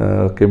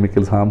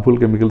കെമിക്കൽസ്, ഹാംഫുൾ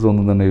കെമിക്കൽസ്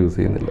ഒന്നും തന്നെ യൂസ്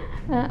ചെയ്യുന്നില്ല.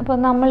 അപ്പോൾ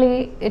നമ്മൾ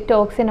ഈ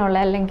ടോക്സിനുള്ള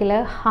അല്ലെങ്കിൽ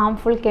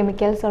ഹാംഫുൾ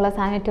കെമിക്കൽസ് ഉള്ള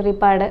സാനിറ്ററി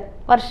പാഡ്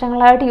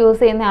വർഷങ്ങളായിട്ട് യൂസ്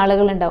ചെയ്യുന്ന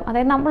ആളുകളുണ്ടാവും.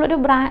 അതായത് നമ്മളൊരു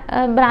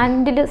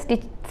ബ്രാൻഡിൽ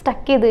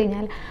സ്റ്റക്ക് ചെയ്ത്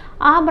കഴിഞ്ഞാൽ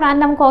ആ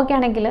ബ്രാൻഡ് നമുക്ക് ഓക്കെ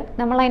ആണെങ്കിൽ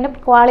നമ്മൾ അതിൻ്റെ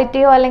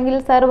ക്വാളിറ്റിയോ അല്ലെങ്കിൽ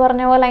സാർ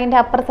പറഞ്ഞ പോലെ അതിൻ്റെ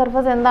അപ്പർ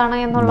സർഫസ് എന്താണ്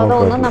എന്നുള്ളതോ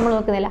ഒന്നും നമ്മൾ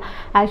നോക്കുന്നില്ല.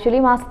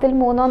 ആക്ച്വലി മാസത്തിൽ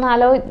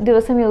 3-4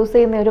 ദിവസം യൂസ്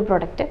ചെയ്യുന്ന ഒരു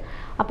പ്രൊഡക്റ്റ്.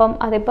 അപ്പം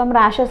അതിപ്പം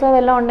റാഷസോ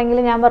വല്ലതും ഉണ്ടെങ്കിൽ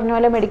ഞാൻ പറഞ്ഞ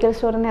പോലെ മെഡിക്കൽ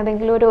സ്റ്റോറിൽ നിന്ന്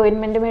ഏതെങ്കിലും ഒരു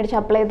ഓയിൻമെൻറ്റ് മേടിച്ച്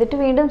അപ്ലൈ ചെയ്തിട്ട്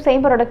വീണ്ടും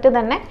സെയിം പ്രൊഡക്റ്റ്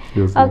തന്നെ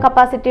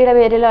കപ്പാസിറ്റിയുടെ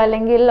പേരിലോ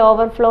അല്ലെങ്കിൽ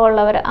ഓവർഫ്ലോ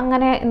ഉള്ളവർ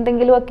അങ്ങനെ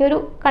എന്തെങ്കിലുമൊക്കെ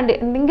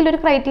എന്തെങ്കിലും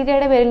ഒരു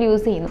ക്രൈറ്റീരിയയുടെ പേരിൽ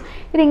യൂസ് ചെയ്യുന്നു.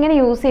 ഇതിങ്ങനെ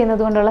യൂസ്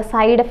ചെയ്യുന്നത് കൊണ്ടുള്ള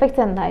സൈഡ്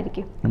എഫക്ട്സ്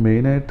എന്തായിരിക്കും?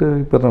 മെയിനായിട്ട്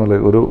ഈ പറഞ്ഞ പോലെ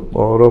ഒരു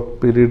ഓരോ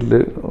പീരീഡിൽ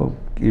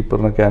ഈ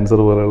പറഞ്ഞ ക്യാൻസർ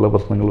പോലെയുള്ള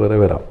പ്രശ്നങ്ങൾ വരെ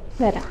വരാം.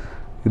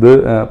 ഇത്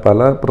പല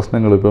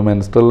പ്രശ്നങ്ങളും ഇപ്പോൾ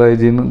മെൻസ്ട്രൽ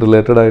ഹൈജീൻ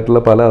റിലേറ്റഡ് ആയിട്ടുള്ള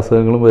പല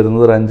അസുഖങ്ങളും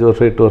വരുന്നത് ഒരു 5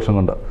 വർഷം 8 വർഷം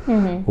കൊണ്ടാണ്.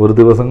 ഒരു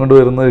ദിവസം കൊണ്ട്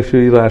വരുന്ന ഇഷ്യൂ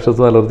ഈ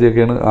റാഷസും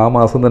അലർജിയൊക്കെയാണ് ആ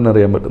മാസം തന്നെ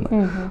അറിയാൻ പറ്റുന്നത്.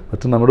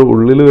 പക്ഷെ നമ്മുടെ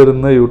ഉള്ളിൽ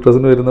വരുന്ന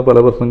യൂട്രസിന് വരുന്ന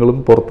പല പ്രശ്നങ്ങളും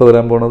പുറത്ത്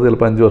വരാൻ പോകുന്നത്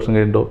ചിലപ്പോൾ 5 വർഷം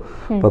കഴിഞ്ഞിട്ടോ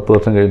 10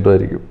 വർഷം കഴിഞ്ഞിട്ടോ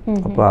ആയിരിക്കും.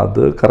 അപ്പോൾ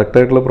അത്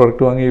കറക്റ്റായിട്ടുള്ള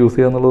പ്രൊഡക്റ്റ് വാങ്ങി യൂസ്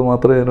ചെയ്യുക എന്നുള്ളത്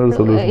മാത്രമേ അതിനൊരു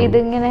സൊല്യൂഷൻ.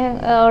 ഇതിങ്ങനെ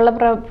ഉള്ള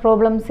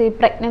പ്രോബ്ലംസ് ഈ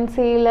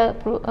പ്രഗ്നൻസിയിൽ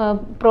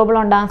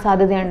പ്രോബ്ലം ഉണ്ടാകാൻ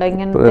സാധ്യതയുണ്ടോ?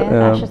 ഇങ്ങനത്തെ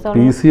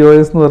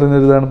PCOS എന്ന്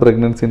പറയുന്നൊരിതാണ്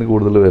പ്രഗ്നൻസിന്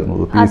കൂടുതൽ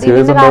വരുന്നത്.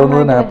 PCOS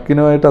ഉണ്ടാകുന്നത്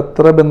നാപ്കിനുമായിട്ട്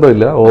അത്ര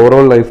ബന്ധമില്ല,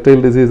 ഓവറോൾ ലൈഫ് സ്റ്റൈൽ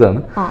ഡിസീസാണ്.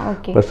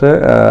 പക്ഷെ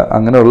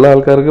അങ്ങനെയുള്ള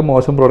ആൾക്കാർക്ക്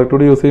മോശം പ്രോഡക്റ്റ്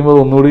കൂടി യൂസ് ചെയ്യുമ്പോൾ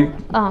ഒന്നുകൂടി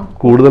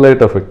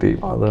കൂടുതലായിട്ട് എഫക്ട്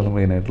ചെയ്യും. അതാണ്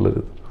മെയിനായിട്ടുള്ളത്.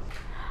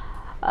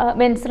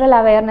 മെൻസ്ട്രൽ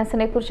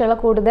അവയർനെസ്സിനെ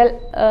കുറിച്ചുള്ള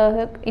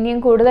ഇനിയും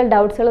കൂടുതൽ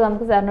ഡൗട്ട്സുകൾ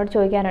നമുക്ക് സാറിനോട്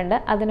ചോദിക്കാനുണ്ട്.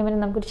 അതിനു മുന്നേ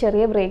നമുക്കൊരു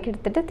ചെറിയ ബ്രേക്ക്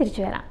എടുത്തിട്ട്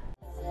തിരിച്ചു വരാം.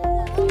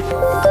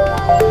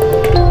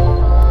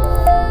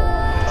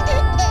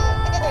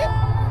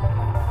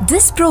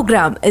 This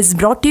program is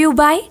brought to you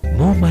by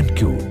Mom N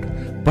Cute,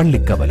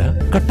 Pallikkavala,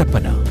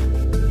 Kattappana.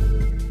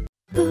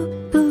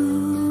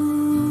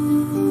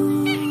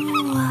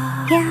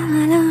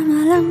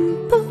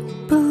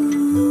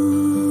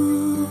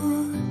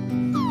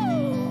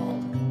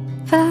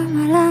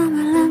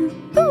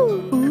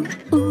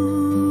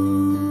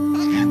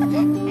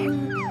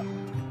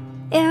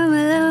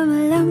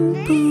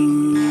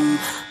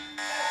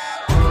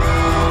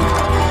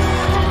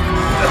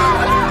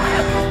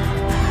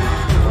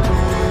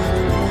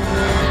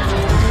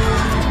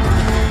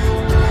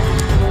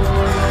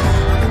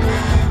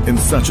 In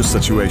such a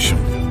situation,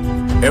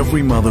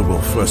 every mother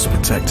will first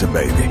protect her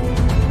baby.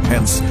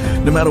 Hence,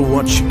 no matter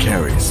what she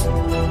carries,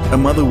 a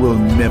mother will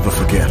never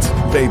forget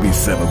Baby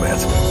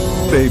Sebamed.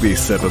 Baby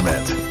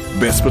Sebamed.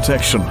 Best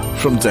protection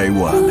from day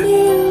one.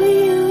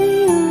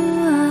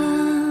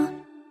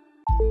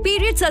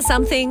 Periods are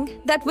something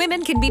that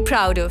women can be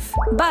proud of,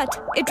 but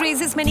it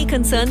raises many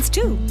concerns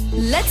too.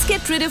 Let's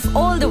get rid of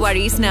all the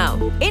worries now.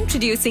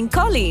 Introducing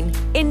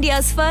Kollamkudiyil,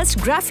 India's first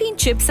graphene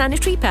chip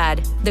sanitary pad.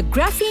 The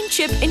graphene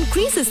chip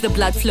increases the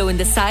blood flow in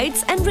the sides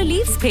and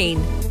relieves pain.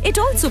 It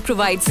also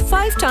provides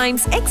 5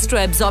 times extra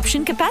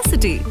absorption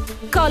capacity.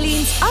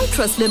 Kollamkudiyil's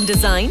ultra slim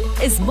design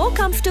is more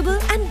comfortable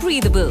and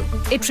breathable.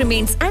 It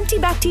remains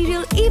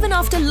antibacterial even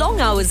after long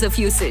hours of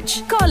usage.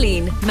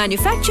 Kollamkudiyil,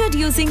 manufactured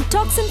using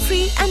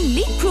toxin-free and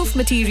leak-proof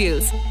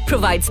materials,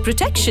 provides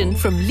protection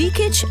from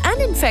leakage and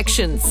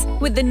infections.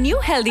 With the new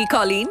healthy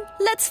Kollamkudiyil,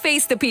 let's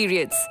face the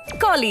periods.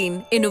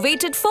 Kollamkudiyil,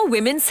 innovated for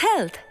women's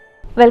health.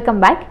 Welcome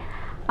back.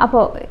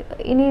 അപ്പോൾ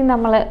ഇനി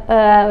നമ്മൾ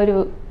ഒരു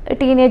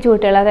teenage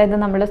കുട്ടികൾ, അതായത്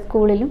നമ്മുടെ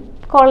സ്കൂളിലും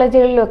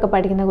കോളേജുകളിലും ഒക്കെ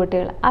പഠിക്കുന്ന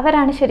കുട്ടികൾ,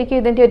 അവരാണ് ശരിക്കും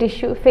ഇതിൻ്റെ ഒരു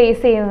ഇഷ്യൂ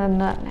ഫേസ്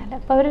ചെയ്യുന്നതെന്ന് പറഞ്ഞാൽ.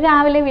 അപ്പോൾ അവർ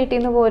രാവിലെ വീട്ടിൽ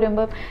നിന്ന്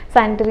പോരുമ്പോൾ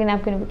സാനിറ്ററി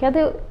നാപ്കിൻ ഉപയോഗിക്കും.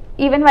 അത്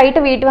ഈവൻ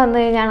വൈകിട്ട് വീട്ടിൽ വന്നു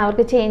കഴിഞ്ഞാൽ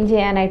അവർക്ക് ചേഞ്ച്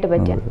ചെയ്യാനായിട്ട്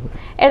പറ്റുക.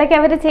 ഇടയ്ക്ക്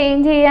അവർ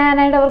ചേഞ്ച്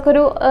ചെയ്യാനായിട്ട്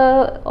അവർക്കൊരു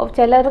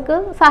ചിലർക്ക്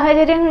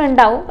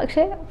സാഹചര്യങ്ങളുണ്ടാവും,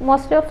 പക്ഷേ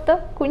മോസ്റ്റ് ഓഫ് ദ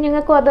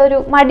കുഞ്ഞുങ്ങൾക്കും അതൊരു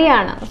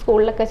മടിയാണ്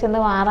സ്കൂളിലൊക്കെ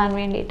ചെന്ന് മാറാൻ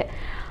വേണ്ടിയിട്ട്.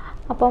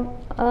 അപ്പം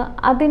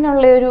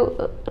അതിനുള്ളൊരു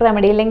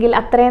റെമഡി, അല്ലെങ്കിൽ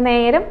അത്രയും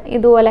നേരം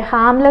ഇതുപോലെ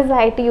ഹാംലെസ്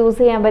ആയിട്ട് യൂസ്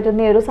ചെയ്യാൻ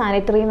പറ്റുന്ന ഒരു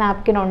സാനിറ്ററി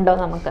നാപ്കിൻ ഉണ്ടോ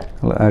നമുക്ക്?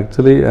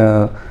 ആക്ച്വലി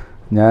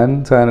ഞാൻ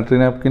സാനിറ്ററി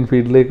നാപ്കിൻ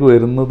ഫീൽഡിലേക്ക്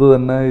വരുന്നത്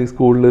തന്നെ ഈ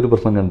സ്കൂളിലൊരു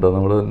പ്രശ്നം കണ്ടോ.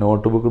 നമ്മൾ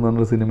നോട്ട് ബുക്ക് എന്ന്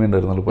പറഞ്ഞൊരു സിനിമ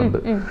ഉണ്ടായിരുന്നല്ലോ പണ്ട്.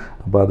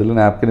 അപ്പോൾ അതിൽ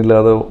നാപ്കിൻ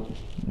ഇല്ലാതെ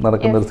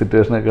നടക്കുന്ന ഒരു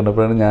സിറ്റുവേഷനൊക്കെ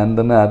കണ്ടപ്പോഴാണ് ഞാൻ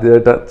തന്നെ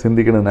ആദ്യമായിട്ട്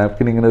ചിന്തിക്കുന്നത്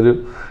നാപ്കിൻ ഇങ്ങനെ ഒരു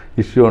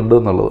ഇഷ്യൂ ഉണ്ട്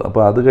എന്നുള്ളത്.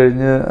 അപ്പോൾ അത്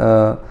കഴിഞ്ഞ്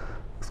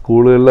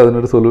സ്കൂളുകളിൽ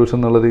അതിനൊരു സൊല്യൂഷൻ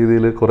എന്നുള്ള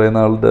രീതിയിൽ കുറേ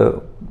നാളുടെ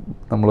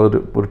നമ്മളൊരു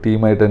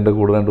ടീമായിട്ട് എൻ്റെ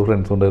കൂടെ 2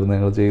 ഫ്രണ്ട്സ് ഉണ്ടായിരുന്നു.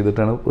 ഞങ്ങൾ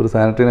ചെയ്തിട്ടാണ് ഒരു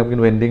sanitary napkin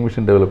vending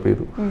machine develop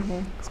ചെയ്തു.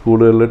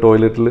 സ്കൂളുകളിൽ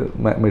ടോയ്ലറ്റിൽ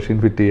മെഷീൻ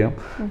ഫിറ്റ് ചെയ്യാം,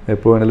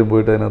 എപ്പോൾ വേണമെങ്കിലും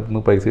പോയിട്ട്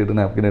അതിനകത്തുനിന്ന് പൈസ ഇട്ട്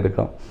നാപ്കിൻ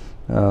എടുക്കാം.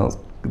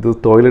 ഇത്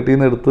ടോയ്ലറ്റിൽ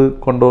നിന്ന് എടുത്ത്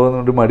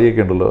കൊണ്ടുപോകുന്നൊരു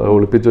മടിയൊക്കെ ഉണ്ടല്ലോ,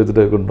 ഒളിപ്പിച്ച്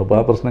വെച്ചിട്ടൊക്കെ ഉണ്ടോ. അപ്പോൾ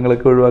ആ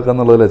പ്രശ്നങ്ങളൊക്കെ ഒഴിവാക്കുക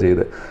എന്നുള്ളതല്ല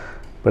ചെയ്തത്.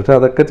 പക്ഷേ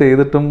അതൊക്കെ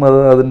ചെയ്തിട്ടും അത്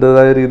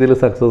അതിൻ്റേതായ രീതിയിൽ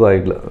സക്സസ്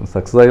ആയിട്ടില്ല.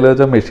 സക്സസ് ആയില്ല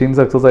വെച്ചാൽ മെഷീൻ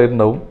സക്സസ്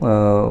ആയിട്ടുണ്ടാവും,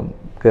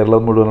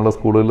 കേരളം മുഴുവനുള്ള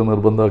സ്കൂളുകളിൽ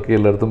നിർബന്ധമാക്കി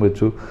എല്ലായിടത്തും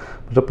വെച്ചു.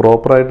 പക്ഷേ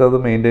പ്രോപ്പറായിട്ട് അത്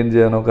മെയിൻറ്റെയിൻ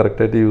ചെയ്യാനോ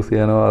കറക്റ്റായിട്ട് യൂസ്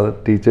ചെയ്യാനോ അത്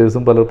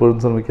ടീച്ചേഴ്സും പലപ്പോഴും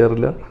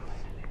ശ്രമിക്കാറില്ല.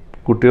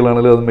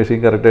 കുട്ടികളാണെങ്കിലും അത് മെഷീൻ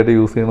കറക്റ്റായിട്ട്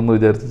യൂസ് ചെയ്യണമെന്ന്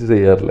വിചാരിച്ചിട്ട്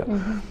ചെയ്യാറില്ല.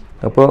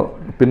 അപ്പോൾ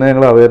പിന്നെ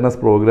ഞങ്ങൾ അവയർനെസ്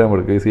പ്രോഗ്രാം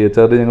എടുക്കും. ഈ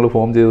CHRD ഞങ്ങൾ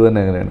ഫോം ചെയ്തത്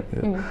തന്നെ എങ്ങനെയാണ്,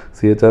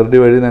 CHRD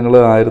വഴി ഞങ്ങൾ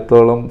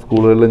 1000-ഓളം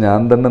സ്കൂളുകളിൽ,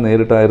 ഞാൻ തന്നെ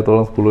നേരിട്ട്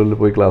 1000-ഓളം സ്കൂളുകളിൽ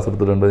പോയി ക്ലാസ്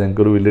എടുത്തിട്ടുണ്ട്.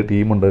 ഞങ്ങൾക്കൊരു വലിയ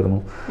ടീമുണ്ടായിരുന്നു.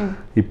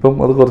 ഇപ്പം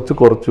അത്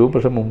കുറച്ചു,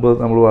 പക്ഷേ മുമ്പ്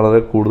നമ്മൾ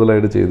വളരെ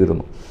കൂടുതലായിട്ട്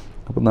ചെയ്തിരുന്നു.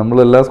 അപ്പം നമ്മൾ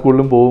എല്ലാ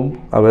സ്കൂളിലും പോവും,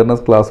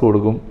 അവയർനെസ് ക്ലാസ്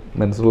കൊടുക്കും.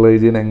 മെൻസ്ട്രൽ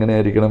ഹൈജീൻ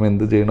എങ്ങനെയായിരിക്കണം,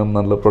 എന്ത് ചെയ്യണം,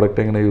 നല്ല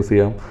പ്രൊഡക്റ്റ് എങ്ങനെ യൂസ്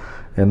ചെയ്യാം,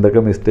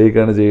 എന്തൊക്കെ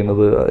മിസ്റ്റേക്കാണ്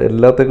ചെയ്യുന്നത്,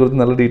 എല്ലാത്തെക്കുറിച്ച്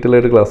നല്ല ഡീറ്റെയിൽ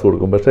ആയിട്ട് ക്ലാസ്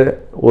കൊടുക്കും. പക്ഷേ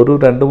ഒരു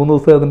 2-3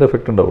 ദിവസമേ അതിൻ്റെ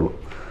എഫക്റ്റ് ഉണ്ടാവുള്ളൂ.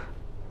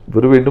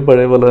 ഇവർ വീണ്ടും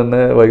പഴയ പോലെ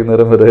തന്നെ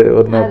വൈകുന്നേരം വരെ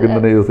ഒരു നാപ്കിൻ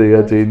തന്നെ യൂസ്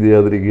ചെയ്യുക, ചേഞ്ച്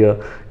ചെയ്യാതിരിക്കുക,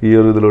 ഈ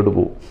ഒരു ഇതിലോട്ട്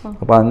പോകും.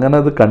 അപ്പോൾ അങ്ങനെ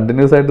അത്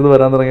കണ്ടിന്യൂസ് ആയിട്ട് ഇത്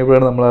വരാൻ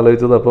തുടങ്ങിയപ്പോഴാണ് നമ്മൾ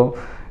ആലോചിച്ചത്, അപ്പം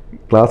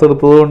ക്ലാസ്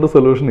എടുത്തത് കൊണ്ട്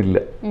സൊല്യൂഷൻ ഇല്ല.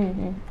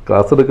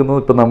 ക്ലാസ് എടുക്കുന്നത്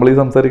ഇപ്പം നമ്മൾ ഈ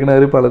സംസാരിക്കുന്ന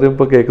കാര്യം പലരും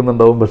ഇപ്പോൾ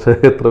കേൾക്കുന്നുണ്ടാവും, പക്ഷേ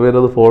എത്ര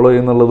പേരത് ഫോളോ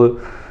ചെയ്യുന്നുള്ളത്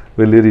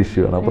വലിയൊരു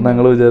ഇഷ്യൂ ആണ്. അപ്പോൾ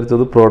ഞങ്ങൾ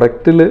വിചാരിച്ചത്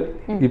പ്രൊഡക്റ്റിൽ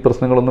ഈ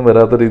പ്രശ്നങ്ങളൊന്നും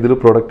വരാത്ത രീതിയിൽ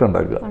പ്രൊഡക്റ്റ്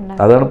ഉണ്ടാക്കുക,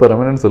 അതാണ്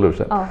പെർമനന്റ്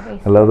സൊല്യൂഷൻ.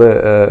 അല്ലാതെ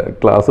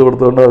ക്ലാസ്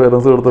കൊടുത്തുകൊണ്ട്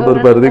അവയർനെസ് കൊടുത്തുകൊണ്ട്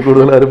ഒരു പരിധി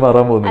കൂടുതൽ ആരും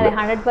മാറാൻ പോകുന്നില്ല,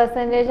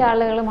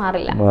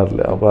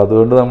 മാറില്ല. അപ്പോൾ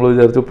അതുകൊണ്ട് നമ്മൾ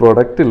വിചാരിച്ചു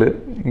പ്രൊഡക്റ്റിൽ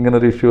ഇങ്ങനെ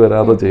ഒരു ഇഷ്യൂ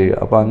വരാതെ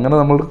ചെയ്യുക. അപ്പോൾ അങ്ങനെ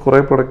നമ്മൾ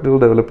കുറേ പ്രൊഡക്റ്റുകൾ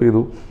ഡെവലപ്പ്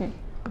ചെയ്തു.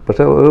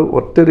 പക്ഷേ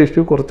ഒറ്റ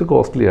ഇഷ്യൂ കുറച്ച്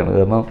കോസ്റ്റ്ലിയാണ്.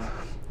 കാരണം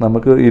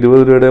നമുക്ക് 20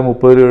 രൂപയുടെയോ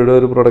 30 രൂപയുടെ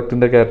ഒരു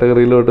പ്രൊഡക്റ്റിൻ്റെ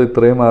കാറ്റഗറിയിലോട്ട്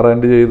ഇത്രയും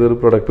മാറാണ്ട് ചെയ്തൊരു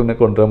പ്രൊഡക്റ്റിനെ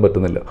കൊണ്ടുവരാൻ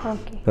പറ്റുന്നില്ല.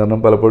 കാരണം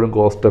പലപ്പോഴും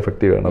കോസ്റ്റ്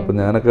എഫക്റ്റീവ് ആണ്. അപ്പോൾ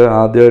ഞാനൊക്കെ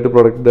ആദ്യമായിട്ട്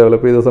പ്രൊഡക്റ്റ്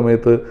ഡെവലപ്പ് ചെയ്ത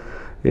സമയത്ത്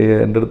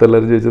എൻ്റെ അടുത്ത്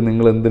എല്ലാവരും ചോദിച്ചു,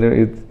 നിങ്ങൾ എന്തിന്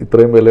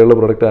ഇത്രയും വിലയുള്ള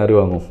പ്രൊഡക്റ്റ് ആര്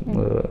വാങ്ങും?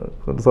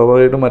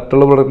 സ്വാഭാവികമായിട്ടും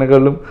മറ്റുള്ള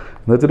പ്രൊഡക്റ്റിനെക്കാളും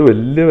എന്ന് വെച്ചിട്ട്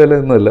വലിയ വില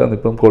ഒന്നുമല്ല.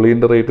 ഇപ്പം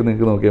കൊളീൻ്റെ റേറ്റ്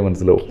നിങ്ങൾക്ക് നോക്കിയാൽ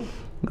മനസ്സിലാവും,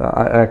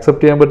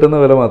 ആക്സെപ്റ്റ് ചെയ്യാൻ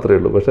പറ്റുന്ന വില മാത്രമേ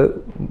ഉള്ളൂ. പക്ഷേ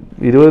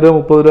 20 രൂപ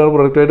 30 രൂപ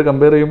പ്രൊഡക്റ്റായിട്ട്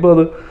കമ്പയർ ചെയ്യുമ്പോൾ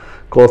അത്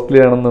കോസ്റ്റ്ലി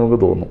ആണെന്ന് നമുക്ക്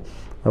തോന്നും.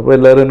 അപ്പോൾ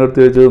എല്ലാവരും എന്നോട്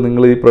ചോദിച്ചത്,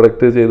 നിങ്ങൾ ഈ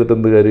പ്രൊഡക്റ്റ് ചെയ്തിട്ട്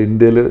എന്ത് കാര്യം,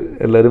 ഇന്ത്യയിൽ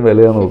എല്ലാവരും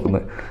വിലയാണ്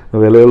നോക്കുന്നത്,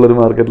 വിലയുള്ളൊരു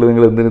മാർക്കറ്റിൽ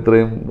നിങ്ങൾ എന്തിന്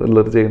ഇത്രയും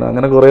ഉള്ളൊരു ചെയ്യണം?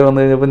 അങ്ങനെ കുറേ വന്നു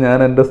കഴിഞ്ഞപ്പോൾ ഞാൻ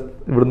എൻ്റെ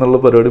ഇവിടെ നിന്നുള്ള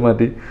പരിപാടി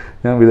മാറ്റി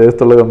ഞാൻ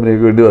വിദേശത്തുള്ള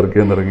കമ്പനിക്ക് വേണ്ടി വർക്ക്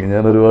ചെയ്യാൻ തുടങ്ങി.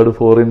 ഞാൻ ഒരുപാട്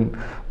ഫോറിൻ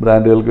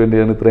ബ്രാൻഡുകൾക്ക്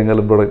വേണ്ടിയാണ് ഇത്രയും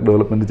കാലം പ്രൊഡക്റ്റ്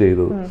ഡെവലപ്മെൻറ്റ്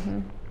ചെയ്തത്.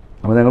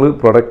 അപ്പോൾ ഞങ്ങൾ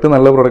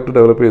നല്ല പ്രൊഡക്റ്റ്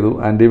ഡെവലപ്പ് ചെയ്തു,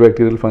 ആൻറ്റി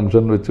ബാക്ടീരിയൽ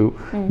ഫംഗ്ഷൻ വെച്ചു,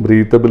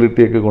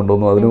 ബ്രീത്തബിലിറ്റി ഒക്കെ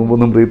കൊണ്ടുവന്നു. അതിനു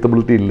മുമ്പൊന്നും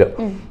ബ്രീത്തബിലിറ്റി ഇല്ല.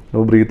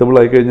 അപ്പോൾ ബ്രീത്തബിൾ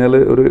ആയിക്കഴിഞ്ഞാൽ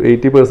ഒരു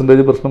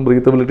 80% പ്രശ്നം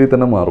ബ്രീത്തബിലിറ്റി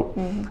തന്നെ മാറും.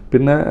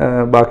 പിന്നെ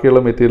ബാക്കിയുള്ള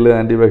മെറ്റീരിയൽ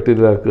ആൻറ്റി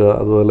ബാക്ടീരിയൽ ആക്കുക,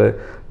 അതുപോലെ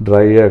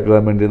ഡ്രൈ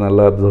ആക്കാൻ വേണ്ടി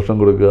നല്ല അബ്സോർപ്ഷൻ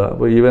കൊടുക്കുക.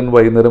 അപ്പോൾ ഈവൻ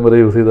വൈകുന്നേരം വരെ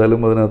യൂസ്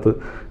ചെയ്താലും അതിനകത്ത്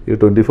ഈ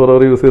 24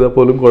 hour യൂസ് ചെയ്താൽ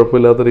പോലും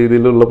കുഴപ്പമില്ലാത്ത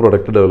രീതിയിലുള്ള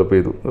പ്രൊഡക്റ്റ് ഡെവലപ്പ്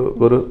ചെയ്തു,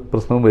 ഒരു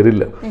പ്രശ്നവും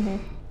വരില്ല.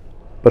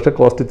 പക്ഷേ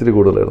കോസ്റ്റ് ഇച്ചിരി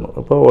കൂടുതലായിരുന്നു.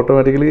 അപ്പോൾ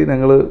ഓട്ടോമാറ്റിക്കലി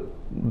ഞങ്ങൾ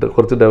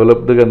കുറച്ച്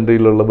ഡെവലപ്ഡ്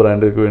കൺട്രിയിലുള്ള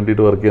ബ്രാൻഡുകൾക്ക്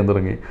വേണ്ടിയിട്ട് വർക്ക് ചെയ്യാൻ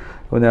തുടങ്ങി.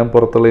 അപ്പോൾ ഞാൻ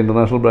പുറത്തുള്ള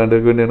ഇൻ്റർനാഷണൽ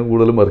ബ്രാൻഡുകൾക്ക് വേണ്ടിയാണ്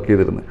കൂടുതലും വർക്ക്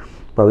ചെയ്തിരുന്നത്.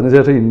 അപ്പോൾ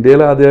അതിനുശേഷം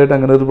ഇന്ത്യയിൽ ആദ്യമായിട്ട്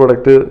അങ്ങനെ ഒരു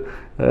പ്രൊഡക്റ്റ്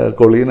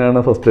കൊളീനാണ്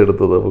ഫസ്റ്റ്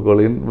എടുത്തത്. അപ്പോൾ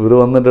കൊളീൻ ഇവർ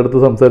വന്ന് എൻ്റെ അടുത്ത്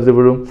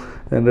സംസാരിച്ചപ്പോഴും,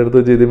 എൻ്റെ അടുത്ത്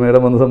ജിതി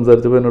മേഡം വന്ന്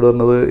സംസാരിച്ചപ്പോൾ എന്നോട്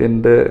പറഞ്ഞത്,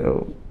 എൻ്റെ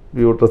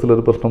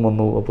യൂട്രസിലൊരു പ്രശ്നം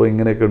വന്നു, അപ്പോൾ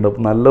ഇങ്ങനെയൊക്കെ ഉണ്ട്,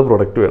 അപ്പോൾ നല്ല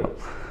പ്രൊഡക്റ്റ് വേണം.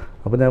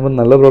 അപ്പോൾ ഞാൻ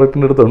നല്ല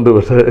പ്രൊഡക്റ്റിൻ്റെ അടുത്തുണ്ട്,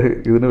 പക്ഷേ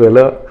ഇതിന് വില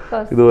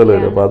ഇതുപോലെ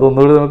വരും. അപ്പോൾ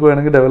അതൊന്നുകൂടി നമുക്ക്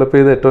വേണമെങ്കിൽ ഡെവലപ്പ്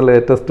ചെയ്ത് ഏറ്റവും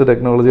ലേറ്റസ്റ്റ്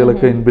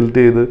ടെക്നോളജികളൊക്കെ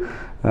ഇൻബിൽറ്റ് ചെയ്ത്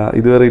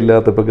ഇതുവരെ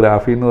ഇല്ലാത്ത. ഇപ്പോൾ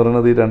ഗ്രാഫീൻ എന്ന്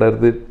പറയുന്നത് ഈ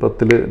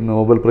 2010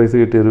 നോബൽ പ്രൈസ്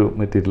കിട്ടിയൊരു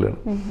മെറ്റീരിയലാണ്.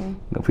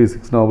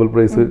 Physics Nobel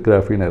prize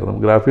ഗ്രാഫീനായിരുന്നു.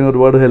 ഗ്രാഫീൻ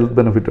ഒരുപാട് ഹെൽത്ത്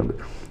ബെനിഫിറ്റ് ഉണ്ട്.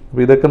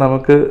 അപ്പോൾ ഇതൊക്കെ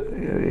നമുക്ക്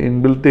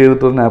ഇൻബിൽറ്റ്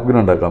ചെയ്തിട്ടൊരു നാപ്കിൻ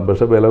ഉണ്ടാക്കാം,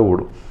 പക്ഷേ വില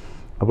കൂടും.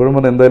 അപ്പോഴും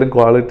പറഞ്ഞാൽ എന്തായാലും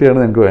ക്വാളിറ്റിയാണ്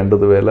ഞങ്ങൾക്ക്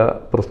വേണ്ടത്, വില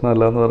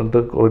പ്രശ്നമല്ല എന്ന്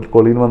പറഞ്ഞിട്ട്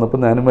കൊളീൻ വന്നപ്പോൾ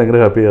ഞാനും ഭയങ്കര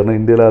ഹാപ്പി. കാരണം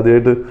ഇന്ത്യയിൽ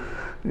ആദ്യമായിട്ട്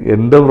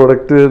എൻ്റെ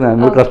പ്രൊഡക്റ്റ്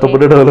ഞങ്ങൾ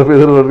കഷ്ടപ്പെട്ട് ഡെവലപ്പ്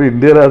ചെയ്തത് പറഞ്ഞ്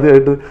ഇന്ത്യയിൽ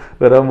ആദ്യമായിട്ട്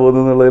വരാൻ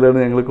പോകുന്നു എന്നുള്ളതിലാണ്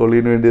ഞങ്ങൾ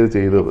കൊളീന് വേണ്ടി അത്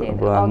ചെയ്തത്.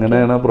 അപ്പോൾ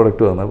അങ്ങനെയാണ് ആ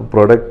പ്രൊഡക്റ്റ് വന്നത്. അപ്പോൾ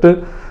പ്രൊഡക്റ്റ്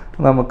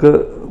നമുക്ക്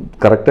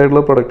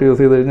കറക്റ്റായിട്ടുള്ള പ്രൊഡക്റ്റ് യൂസ്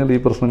ചെയ്ത് കഴിഞ്ഞാൽ ഈ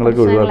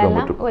പ്രശ്നങ്ങളൊക്കെ ഒഴിവാക്കാൻ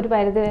പറ്റും.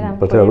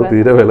 പക്ഷെ അത്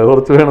തീരെ വില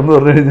കുറച്ച് വേണമെന്ന്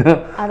പറഞ്ഞു കഴിഞ്ഞാൽ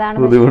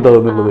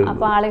ബുദ്ധിമുട്ടാവുന്നുള്ളത്.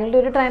 അപ്പോൾ ആളുകളുടെ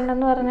ഒരു ട്രെൻഡ്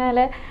എന്ന് പറഞ്ഞാൽ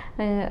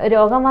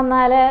രോഗം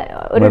വന്നാൽ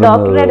ഒരു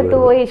ഡോക്ടറുടെ അടുത്ത്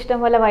പോയി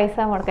ഇഷ്ടംപോലെ പൈസ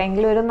മുടക്കാം,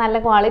 എങ്കിലും ഒരു നല്ല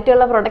ക്വാളിറ്റി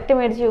ഉള്ള പ്രൊഡക്റ്റ്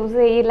മേടിച്ച് യൂസ്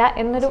ചെയ്യില്ല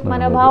എന്നൊരു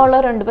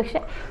മനോഭാവമുള്ളവരുണ്ട്.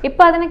 പക്ഷെ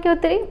ഇപ്പം അതിനൊക്കെ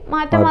ഒത്തിരി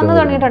മാറ്റം വന്നു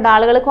തുടങ്ങിയിട്ടുണ്ട്.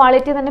 ആളുകൾ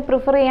ക്വാളിറ്റി തന്നെ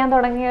പ്രിഫർ ചെയ്യാൻ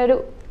തുടങ്ങിയ ഒരു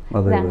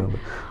അതെ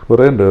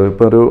കുറേ ഉണ്ട്.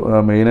 ഇപ്പോൾ ഒരു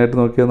മെയിനായിട്ട്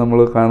നോക്കിയാൽ നമ്മൾ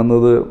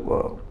കാണുന്നത്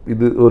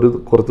ഇത്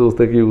കുറച്ച്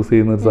ദിവസത്തേക്ക് യൂസ്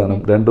ചെയ്യുന്ന ഒരു സാധനം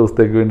 2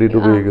 ദിവസത്തേക്ക് വേണ്ടിയിട്ട്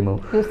ഉപയോഗിക്കുന്നു,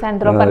 യൂസ്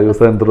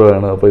ആൻഡ് ത്രോ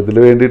ആണ്. അപ്പോൾ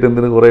ഇതിന് വേണ്ടിയിട്ട്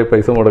എന്തിനു കുറേ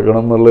പൈസ മുടക്കണം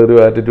എന്നുള്ളൊരു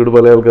ആറ്റിറ്റ്യൂഡ്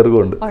പല ആൾക്കാർക്കും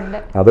ഉണ്ട്.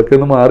 അതൊക്കെ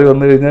ഒന്ന് മാറി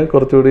വന്നു കഴിഞ്ഞാൽ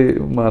കുറച്ചുകൂടി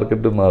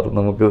മാർക്കറ്റ് മാറും.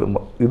 നമുക്ക്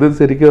ഇത്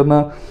ശരിക്കും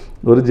പറഞ്ഞാൽ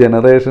ഒരു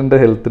ജനറേഷൻ്റെ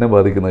ഹെൽത്തിനെ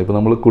ബാധിക്കുന്നത്. ഇപ്പോൾ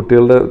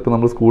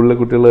നമ്മൾ സ്കൂളിലെ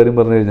കുട്ടികളുടെ കാര്യം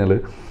പറഞ്ഞു കഴിഞ്ഞാൽ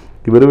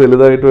ഇവർ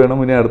വലുതായിട്ട് വേണം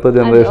ഇനി അടുത്ത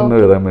ജനറേഷന്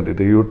വരാൻ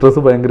വേണ്ടിയിട്ട്.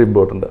 യൂട്രസ് ഭയങ്കര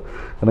ഇമ്പോർട്ടൻ്റ് ആണ്.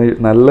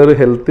 കാരണം നല്ലൊരു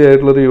ഹെൽത്തി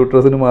ആയിട്ടുള്ളൊരു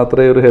യൂട്രസിന്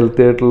മാത്രമേ ഒരു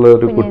ഹെൽത്തി ആയിട്ടുള്ള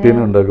ഒരു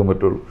കുട്ടീനെ ഉണ്ടാക്കാൻ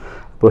പറ്റുള്ളൂ.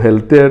 അപ്പോൾ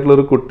ഹെൽത്തി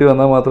ആയിട്ടുള്ളൊരു കുട്ടി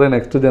വന്നാൽ മാത്രമേ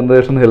നെക്സ്റ്റ്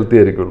ജനറേഷൻ ഹെൽത്തി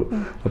ആയിരിക്കുള്ളൂ.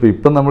 അപ്പോൾ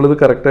ഇപ്പം നമ്മളിത്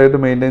കറക്റ്റായിട്ട്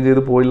മെയിൻറ്റെയിൻ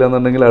ചെയ്ത് പോയില്ല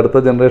എന്നുണ്ടെങ്കിൽ അടുത്ത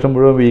ജനറേഷൻ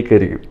മുഴുവൻ വീക്ക്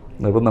ആയിരിക്കും.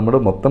 അപ്പം നമ്മുടെ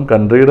മൊത്തം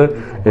കൺട്രിയുടെ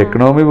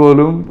എക്കണോമി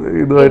പോലും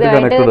ഇതുമായിട്ട്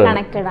കണക്റ്റഡ്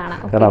ആണ്.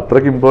 കാരണം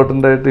അത്രയ്ക്ക്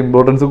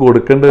ഇമ്പോർട്ടൻസ്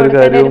കൊടുക്കേണ്ട ഒരു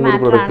കാര്യവും ഒരു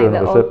പ്രൊഡക്റ്റാണ്.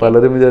 പക്ഷെ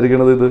പലരും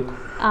വിചാരിക്കുന്നത് ഇത്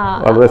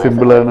വളരെ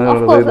സിമ്പിളാണ്,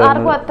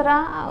 ആർക്കും അത്ര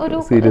ഒരു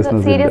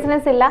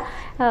സീരിയസ്നെസ് ഇല്ല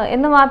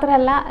എന്ന്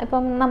മാത്രമല്ല,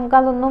 ഇപ്പം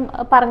നമുക്കതൊന്നും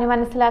പറഞ്ഞ്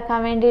മനസ്സിലാക്കാൻ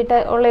വേണ്ടിയിട്ട്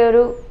ഉള്ള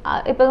ഒരു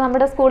ഇപ്പം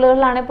നമ്മുടെ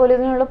സ്കൂളുകളിലാണെങ്കിൽ പോലും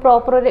ഇതിനുള്ള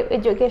പ്രോപ്പർ ഒരു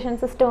എഡ്യൂക്കേഷൻ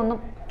സിസ്റ്റം ഒന്നും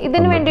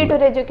ഇതിന് വേണ്ടിയിട്ട്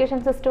ഒരു എഡ്യൂക്കേഷൻ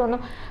സിസ്റ്റം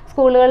ഒന്നും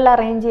സ്കൂളുകളിൽ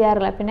അറേഞ്ച്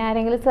ചെയ്യാറില്ല. പിന്നെ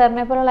ആരെങ്കിലും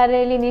സാറിനെ പോലുള്ള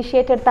ആരെങ്കിലും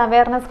ഇനീഷ്യേറ്റ് എടുത്ത്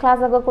അവയർനെസ്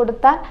ക്ലാസ് ഒക്കെ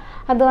കൊടുത്താൽ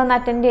അത് വന്ന്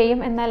അറ്റൻഡ് ചെയ്യും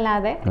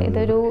എന്നല്ലാതെ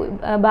ഇതൊരു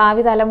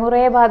ഭാവി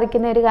തലമുറയെ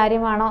ബാധിക്കുന്ന ഒരു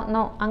കാര്യമാണോ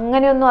എന്നോ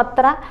അങ്ങനെയൊന്നും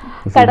അത്ര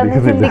കടന്ന്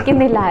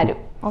ചിന്തിക്കുന്നില്ല ആരും.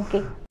 ഓക്കെ.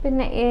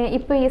 പിന്നെ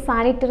ഇപ്പോൾ ഈ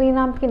സാനിറ്ററി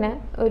നാപ്കിന്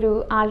ഒരു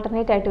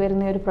ആൾട്ടർനേറ്റ് ആയിട്ട്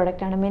വരുന്ന ഒരു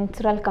പ്രൊഡക്റ്റാണ്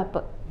മെൻസ്ട്രൽ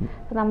കപ്പ്.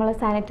 നമ്മൾ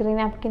സാനിറ്ററി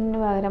നാപ്കിന്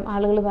പകരം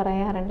ആളുകൾ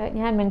പറയാറുണ്ട്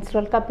ഞാൻ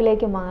മെൻസ്ട്രൽ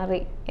കപ്പിലേക്ക്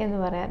മാറി എന്ന്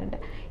പറയാറുണ്ട്.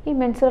 ഈ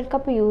മെൻസ്ട്രൽ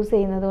കപ്പ് യൂസ്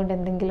ചെയ്യുന്നത് കൊണ്ട്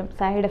എന്തെങ്കിലും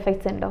സൈഡ്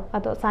എഫക്ട്സ് ഉണ്ടോ,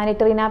 അതോ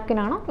സാനിറ്ററി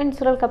നാപ്കിനാണോ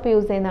മെൻസ്ട്രൽ കപ്പ്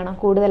യൂസ് ചെയ്യുന്നതാണോ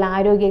കൂടുതൽ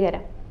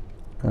ആരോഗ്യകരം?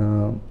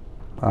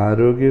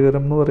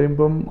 ആരോഗ്യകരം എന്ന്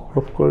പറയുമ്പം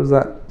ഓഫ്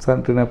കോഴ്സ്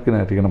സാനിറ്ററി നാപ്കിൻ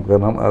ആയിരിക്കണം.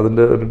 കാരണം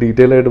അതിൻ്റെ ഒരു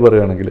ഡീറ്റെയിൽ ആയിട്ട്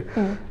പറയുകയാണെങ്കിൽ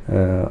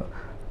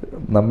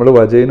നമ്മൾ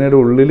വജൈനയുടെ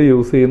ഉള്ളിൽ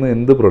യൂസ് ചെയ്യുന്ന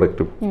എന്ത്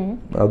പ്രൊഡക്റ്റും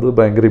അത്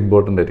ഭയങ്കര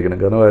ഇമ്പോർട്ടൻ്റ് ആയിരിക്കണം.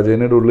 കാരണം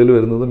വജൈനയുടെ ഉള്ളിൽ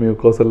വരുന്നത്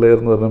മ്യൂക്കോസൽ ലെയർ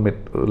എന്ന് പറഞ്ഞ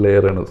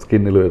ലെയറാണ്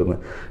സ്കിന്നിൽ വരുന്നത്.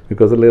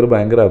 മ്യൂക്കോസൽ ലെയർ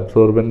ഭയങ്കര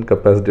അബ്സോർബൻ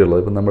കപ്പാസിറ്റി ഉള്ളത്.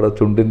 ഇപ്പം നമ്മുടെ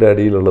ചുണ്ടിൻ്റെ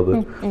അടിയിലുള്ളത്,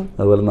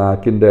 അതുപോലെ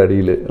നാക്കിൻ്റെ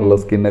അടിയിൽ ഉള്ള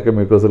സ്കിന്നൊക്കെ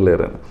മ്യൂക്കോസൽ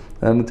ലെയറാണ്.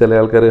 അതിന് ചില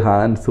ആൾക്കാർ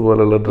ഹാൻഡ്സ്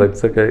പോലുള്ള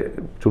ഡ്രഗ്സൊക്കെ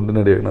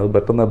ചുണ്ടിനടിയാണ്, അത്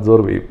പെട്ടെന്ന്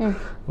അബ്സോർബ് ചെയ്യും.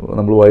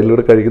 നമ്മൾ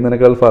വയലിലൂടെ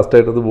കഴിക്കുന്നതിനേക്കാൾ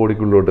ഫാസ്റ്റായിട്ട് അത്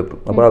ബോഡിക്കുള്ളിലോട്ട്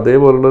എത്തും. അപ്പോൾ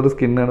അതേപോലുള്ളൊരു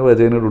സ്കിന്നാണ്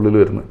വജൈനയുടെ ഉള്ളിൽ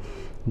വരുന്നത്.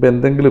 ഇപ്പോൾ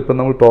എന്തെങ്കിലും ഇപ്പം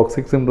നമ്മൾ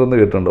ടോക്സിക് സിൻഡ്രോം എന്ന്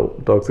കേട്ടിട്ടുണ്ടാവും.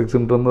 ടോക്സിക്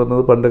സിൻഡ്രോം എന്ന്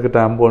പറയുന്നത് പണ്ടൊക്കെ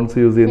ടാമ്പോൺസ്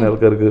യൂസ് ചെയ്യുന്ന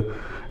ആൾക്കാർക്ക്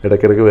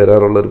ഇടയ്ക്കിടയ്ക്ക്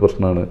വരാറുള്ളൊരു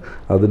പ്രശ്നമാണ്.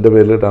 അതിൻ്റെ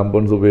പേരിൽ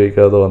ടാമ്പോൺസ്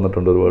ഉപയോഗിക്കാതെ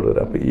വന്നിട്ടുണ്ട് ഒരുപാട് പേര്.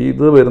 അപ്പോൾ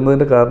ഇത്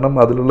വരുന്നതിൻ്റെ കാരണം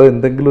അതിലുള്ള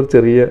എന്തെങ്കിലും ഒരു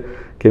ചെറിയ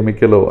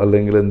കെമിക്കലോ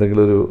അല്ലെങ്കിൽ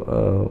എന്തെങ്കിലും ഒരു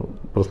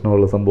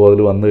പ്രശ്നമുള്ള സംഭവം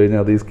അതിൽ വന്നു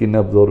കഴിഞ്ഞാൽ അത് ഈ സ്കിന്നെ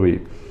അബ്സോർവ്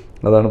ചെയ്യും.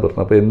 അതാണ്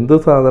പ്രശ്നം. അപ്പോൾ എന്ത്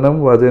സാധനം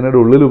വജൈനയുടെ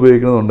ഉള്ളിൽ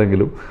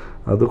ഉപയോഗിക്കണമെന്നുണ്ടെങ്കിലും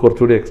അത്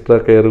കുറച്ചുകൂടി എക്സ്ട്രാ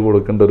കെയർ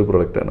കൊടുക്കേണ്ട ഒരു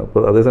പ്രൊഡക്റ്റാണ്.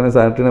 അപ്പോൾ അതേസമയം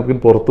സാനിറ്ററി നാപ്കിൻ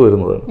പുറത്ത്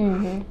വരുന്നതാണ്.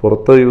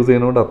 പുറത്ത് യൂസ്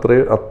ചെയ്യുന്നതുകൊണ്ട്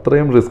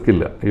അത്രയും റിസ്ക്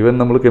ഇല്ല. ഈവൻ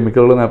നമ്മൾ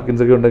കെമിക്കലുള്ള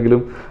നാപ്കിൻസ് ഒക്കെ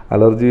ഉണ്ടെങ്കിലും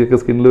അലർജിയൊക്കെ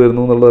സ്കിന്നിൽ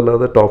വരുന്നു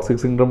എന്നുള്ളതല്ലാതെ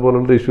ടോക്സിക് സിൻഡ്രോം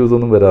പോലുള്ള ഇഷ്യൂസ്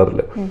ഒന്നും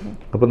വരാറില്ല.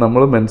 അപ്പോൾ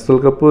നമ്മൾ മെൻസ്ട്രൽ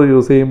കപ്പ്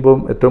യൂസ്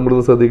ചെയ്യുമ്പം ഏറ്റവും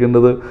കൂടുതൽ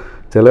ശ്രദ്ധിക്കേണ്ടത്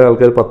ചില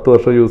ആൾക്കാർ 10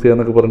 വർഷം യൂസ്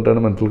ചെയ്യാന്നൊക്കെ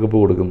പറഞ്ഞിട്ടാണ് മെൻസ്ട്രൽ കപ്പ്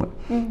കൊടുക്കുന്നത്.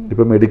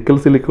 ഇപ്പോൾ മെഡിക്കൽ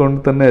സിലിക്കോൺ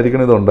തന്നെ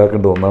ആയിരിക്കണം ഇത്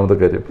ഉണ്ടാക്കേണ്ടത്. ഒന്നാമത്തെ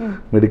കാര്യം,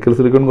 മെഡിക്കൽ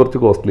സിലിക്കോൺ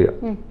കുറച്ച്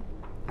കോസ്റ്റ്ലിയാണ്.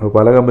 അപ്പോൾ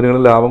പല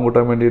കമ്പനികളും ലാഭം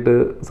കൂട്ടാൻ വേണ്ടിയിട്ട്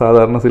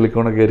സാധാരണ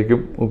സിലിക്കോണൊക്കെ ആയിരിക്കും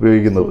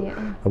ഉപയോഗിക്കുന്നത്.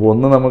 അപ്പോൾ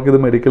ഒന്ന് നമുക്കിത്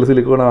മെഡിക്കൽ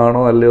സിലിക്കോൺ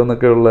ആണോ അല്ലയോ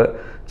എന്നൊക്കെയുള്ള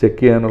ചെക്ക്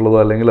ചെയ്യാനുള്ളതോ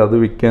അല്ലെങ്കിൽ അത്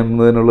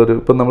വിൽക്കുന്നതിനുള്ളൊരു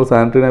ഇപ്പം നമ്മൾ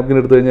സാനിറ്ററി നാപ്കിൻ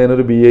എടുത്തു കഴിഞ്ഞാൽ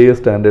അതിനൊരു BIS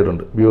സ്റ്റാൻഡേർഡ്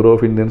ഉണ്ട്, ബ്യൂറോ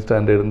ഓഫ് ഇന്ത്യൻ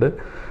സ്റ്റാൻഡേർഡിൻ്റെ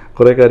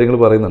കുറേ കാര്യങ്ങൾ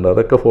പറയുന്നുണ്ട്.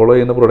 അതൊക്കെ ഫോളോ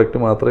ചെയ്യുന്ന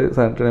പ്രൊഡക്റ്റ് മാത്രമേ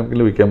സാനിറ്ററി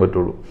നാപ്കിനിൽ വിൽക്കാൻ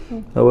പറ്റുള്ളൂ.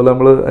 അതുപോലെ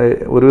നമ്മൾ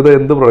ഒരുവിധം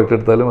എന്ത് പ്രൊഡക്റ്റ്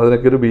എടുത്താലും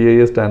അതിനൊക്കെ ഒരു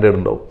BIS സ്റ്റാൻഡേർഡ്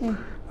ഉണ്ടാവും.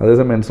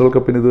 അതേസമയം മെൻസ്ട്രൽ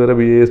കപ്പിന് ഇതുവരെ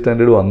BIS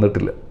സ്റ്റാൻഡേർഡ്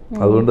വന്നിട്ടില്ല.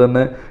 അതുകൊണ്ട്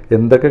തന്നെ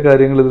എന്തൊക്കെ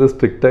കാര്യങ്ങൾ ഇതിൽ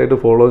സ്ട്രിക്റ്റ് ആയിട്ട്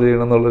ഫോളോ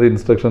ചെയ്യണം എന്നുള്ളൊരു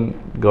ഇൻസ്ട്രക്ഷൻ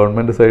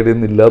ഗവൺമെൻറ് സൈഡിൽ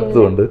നിന്ന്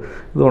ഇല്ലാത്തതുകൊണ്ട്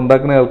ഇത്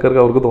ഉണ്ടാക്കുന്ന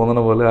ആൾക്കാർക്ക് അവർക്ക്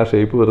തോന്നുന്ന പോലെ ആ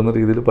ഷേപ്പ് വരുന്ന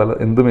രീതിയിൽ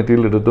എന്ത്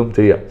മെറ്റീരിയൽ ഇട്ടിട്ടും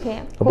ചെയ്യാം.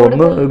 അപ്പോൾ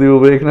ഒന്ന് ഇത്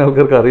ഉപയോഗിക്കുന്ന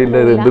ആൾക്കാർക്ക് അറിയില്ല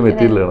ഇത് എന്ത്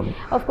മെറ്റീരിയലാണെന്ന്.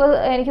 ഓഫ്കോഴ്സ്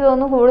എനിക്ക്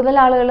തോന്നുന്നു കൂടുതൽ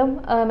ആളുകളും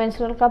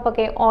മെൻസ്ട്രൽ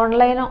കപ്പൊക്കെ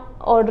ഓൺലൈൻ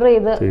ഓർഡർ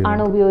ചെയ്ത്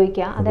ആണ്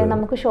ഉപയോഗിക്കുക. അതായത്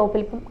നമുക്ക്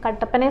ഷോപ്പിൽ ഇപ്പം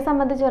കട്ടപ്പനയെ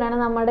സംബന്ധിച്ച്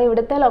പറയുകയാണെങ്കിൽ നമ്മുടെ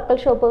ഇവിടുത്തെ ലോക്കൽ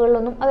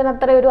ഷോപ്പുകളിലൊന്നും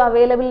അതിനത്ര ഒരു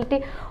അവൈലബിലിറ്റി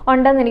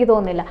ഉണ്ടെന്ന് എനിക്ക്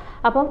തോന്നുന്നില്ല.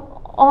 അപ്പം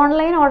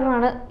ഓൺലൈൻ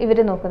ഓർഡറാണ് ഇവർ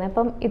നോക്കുന്നത്.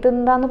 അപ്പം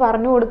ഇതെന്താന്ന്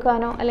പറഞ്ഞു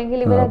കൊടുക്കാനോ അല്ലെങ്കിൽ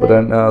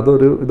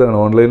അതൊരു ഇതാണ്,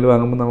 ഓൺലൈനിൽ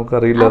വാങ്ങുമ്പോൾ നമുക്ക്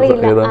അറിയില്ല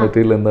ഏതാ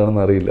മെറ്റീരിയൽ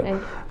എന്താണെന്ന് അറിയില്ല.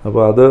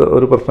 അപ്പോൾ അത്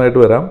ഒരു പ്രശ്നമായിട്ട്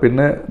വരാം.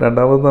 പിന്നെ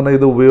രണ്ടാമത് തന്നെ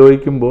ഇത്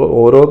ഉപയോഗിക്കുമ്പോൾ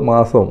ഓരോ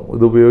മാസവും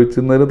ഇത്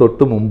ഉപയോഗിക്കുന്നതിന്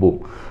തൊട്ട് മുമ്പും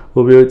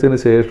ഉപയോഗിച്ചതിന്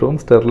ശേഷവും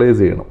സ്റ്റെറിലൈസ്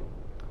ചെയ്യണം.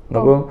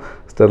 അപ്പം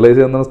സ്റ്റെറിലൈസ്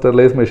ചെയ്യുന്ന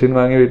സ്റ്റെറിലൈസ് മെഷീൻ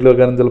വാങ്ങി വീട്ടിൽ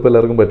വെക്കാനും ചിലപ്പോൾ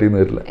എല്ലാവർക്കും പറ്റിയെന്ന്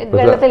വരില്ല.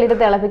 വെള്ളത്തിലിട്ട്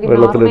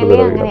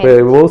തിളപ്പിക്കണം. അപ്പോൾ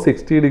എബോവ്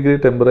 60 ഡിഗ്രി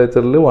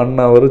ടെമ്പറേച്ചറിൽ 1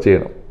 hour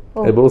ചെയ്യണം.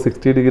 എബോവ്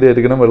 60 ഡിഗ്രി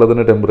ആയിരിക്കണം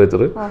വെള്ളത്തിൻ്റെ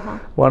ടെമ്പറേച്ചർ.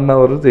 1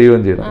 hour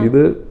ചെയ്യുകയും ചെയ്യണം.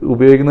 ഇത്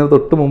ഉപയോഗിക്കുന്നതിന്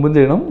തൊട്ട് മുമ്പും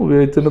ചെയ്യണം,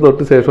 ഉപയോഗിച്ചതിന്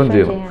തൊട്ട് ശേഷവും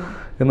ചെയ്യണം.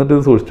 എന്നിട്ട്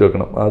ഇത് സൂക്ഷിച്ചു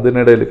വെക്കണം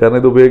അതിനിടയിൽ. കാരണം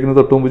ഇത് ഉപയോഗിക്കുന്ന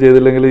തൊട്ട് മുമ്പ്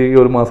ചെയ്തില്ലെങ്കിൽ ഈ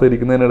 1 മാസം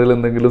ഇരിക്കുന്നതിനിടയിൽ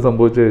എന്തെങ്കിലും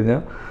സംഭവിച്ചു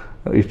കഴിഞ്ഞാൽ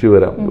ഇഷ്യൂ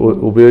വരാം.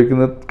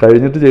 ഉപയോഗിക്കുന്ന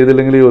കഴിഞ്ഞിട്ട്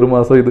ചെയ്തില്ലെങ്കിൽ ഈ 1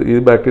 മാസം ഈ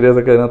ബാക്ടീരിയാസ്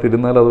ഒക്കെ അതിനകത്ത്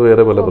ഇരുന്നാൽ അത്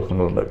വേറെ പല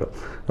പ്രശ്നങ്ങളുണ്ടാക്കാം.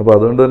 അപ്പോൾ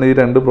അതുകൊണ്ട് തന്നെ ഈ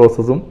 2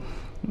 പ്രോസസ്സും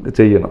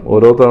ചെയ്യണം.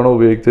 ഓരോ തവണ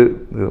ഉപയോഗിച്ച്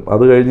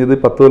അത് കഴിഞ്ഞ് ഇത്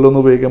 10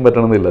 കൊല്ലമൊന്നും ഉപയോഗിക്കാൻ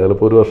പറ്റണമെന്നില്ല.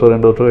 ചിലപ്പോൾ 1 വർഷം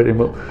 2 വർഷം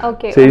കഴിയുമ്പോൾ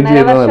ചേഞ്ച്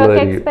ചെയ്യുന്നത്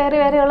നല്ലതായിരിക്കും.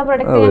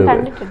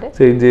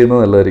 ചേഞ്ച് ചെയ്യുന്നത്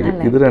നല്ലതായിരിക്കും.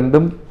 ഇത്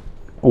രണ്ടും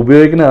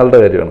ഉപയോഗിക്കുന്ന ആളുടെ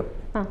കാര്യമാണ്.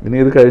 ഇനി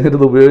ഇത് കഴിഞ്ഞിട്ട്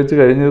ഇത് ഉപയോഗിച്ച്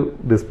കഴിഞ്ഞ്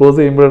ഡിസ്പോസ്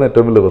ചെയ്യുമ്പോഴാണ്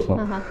ഏറ്റവും വലിയ പ്രശ്നം.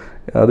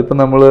 അതിപ്പോൾ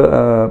നമ്മൾ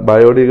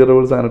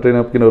ബയോഡിഗ്രേഡബിൾ സാനിറ്ററി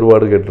നാപ്കിൻ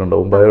ഒരുപാട്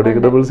കേട്ടിട്ടുണ്ടാവും.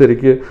 ബയോഡിഗ്രേഡബിൾ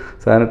ശരിക്ക്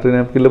സാനിറ്ററി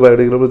നാപ്കിനിൽ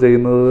ബയോഡിഗ്രേഡബിൾ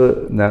ചെയ്യുന്നത്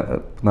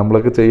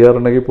നമ്മളൊക്കെ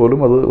ചെയ്യാറുണ്ടെങ്കിൽ പോലും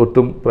അത്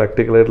ഒട്ടും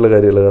പ്രാക്ടിക്കലായിട്ടുള്ള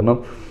കാര്യമല്ല. കാരണം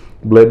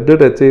ബ്ലഡ്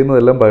ടച്ച്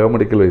ചെയ്യുന്നതെല്ലാം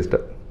ബയോമെഡിക്കൽ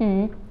വേസ്റ്റാണ്.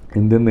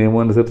 ഇന്ത്യൻ നിയമം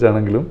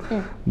അനുസരിച്ചാണെങ്കിലും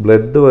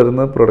ബ്ലഡ്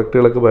വരുന്ന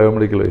പ്രൊഡക്റ്റുകളൊക്കെ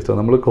ബയോമെഡിക്കൽ വേസ്റ്റാണ്.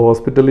 നമ്മൾ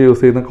ഹോസ്പിറ്റലിൽ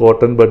യൂസ് ചെയ്യുന്ന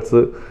കോട്ടൺ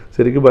ബഡ്സ്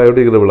ശരിക്കും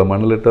ബയോഡിഗ്രേഡബിളാണ്.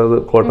 മണ്ണിലിട്ട് അത്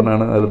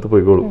കോട്ടനാണ്, അതിലത്ത്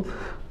പോയിക്കോളും.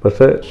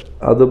 പക്ഷേ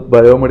അത്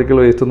ബയോമെഡിക്കൽ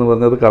വേസ്റ്റ് എന്ന്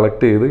പറഞ്ഞാൽ അത്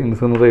കളക്ട് ചെയ്ത്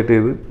ഇൻസിനറേറ്റ്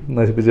ചെയ്ത്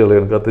നശിപ്പിച്ച്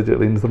കളയണം, കത്തിച്ച്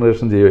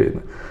ഇൻസിനറേഷൻ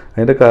ചെയ്യുന്നത്.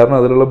 അതിൻ്റെ കാരണം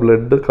അതിലുള്ള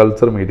ബ്ലഡ്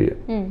കൾച്ചർ മീഡിയ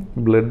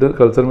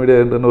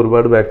ആയതുകൊണ്ട് തന്നെ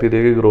ഒരുപാട്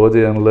ബാക്ടീരിയയ്ക്ക് ഗ്രോ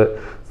ചെയ്യാനുള്ള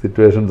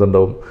സിറ്റുവേഷൻസ്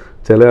ഉണ്ടാവും.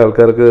 ചില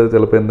ആൾക്കാർക്ക്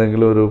ചിലപ്പോൾ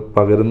എന്തെങ്കിലും ഒരു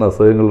പകരുന്ന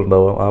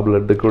അസുഖങ്ങളുണ്ടാവാം. ആ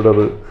ബ്ലഡിൽ കൂടെ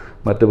അത്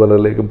മറ്റു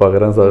പലരിലേക്കും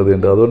പകരാൻ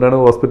സാധ്യതയുണ്ട്. അതുകൊണ്ടാണ്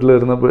ഹോസ്പിറ്റലിൽ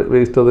വരുന്ന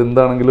വേസ്റ്റ് അത്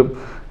എന്താണെങ്കിലും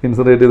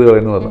ഇൻസിനറേറ്റ് ചെയ്ത്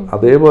കളയുന്നത് പറഞ്ഞത്.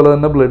 അതേപോലെ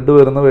തന്നെ ബ്ലഡ്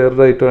വരുന്ന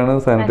വേറൊരു ഐറ്റമാണ്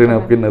സാനിറ്ററി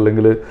നാപ്കിൻ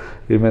അല്ലെങ്കിൽ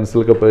ഈ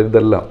മെൻസ്ട്രൽ കപ്പ്,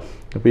 ഇതെല്ലാം.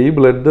 അപ്പോൾ ഈ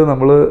ബ്ലഡ്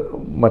നമ്മൾ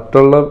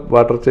മറ്റുള്ള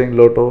വാട്ടർ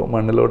ചെയിനിലോട്ടോ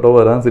മണ്ണിലോട്ടോ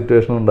വരാൻ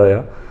സിറ്റുവേഷൻ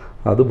ഉണ്ടായാൽ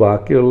അത്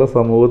ബാക്കിയുള്ള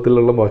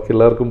സമൂഹത്തിലുള്ള ബാക്കി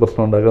എല്ലാവർക്കും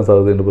പ്രശ്നം ഉണ്ടാക്കാൻ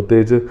സാധ്യതയുണ്ട്.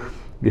 പ്രത്യേകിച്ച്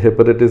ഈ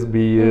ഹെപ്പറ്റൈറ്റിസ്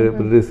ബി,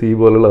 ഹെപ്പറ്റൈറ്റിസ് സി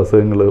പോലുള്ള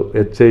അസുഖങ്ങൾ,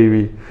 HIV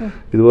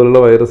ഇതുപോലുള്ള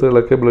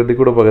വൈറസുകളൊക്കെ ബ്ലഡിൽ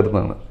കൂടെ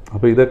പകരുന്നതാണ്.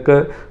 അപ്പോൾ ഇതൊക്കെ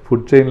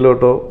ഫുഡ്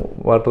ചെയിനിലോട്ടോ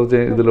വാട്ടർ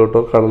ചെയിൻ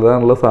ഇതിലോട്ടോ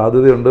കളരാനുള്ള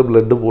സാധ്യതയുണ്ട്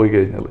ബ്ലഡ് പോയി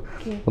കഴിഞ്ഞാൽ.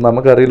 അപ്പോൾ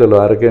നമുക്കറിയില്ലല്ലോ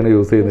ആരൊക്കെയാണ്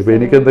യൂസ് ചെയ്യുന്നത്. ഇപ്പോൾ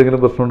എനിക്ക്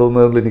എന്തെങ്കിലും പ്രശ്നം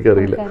ഉണ്ടോയെന്ന്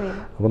എനിക്കറിയില്ല.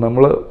 അപ്പോൾ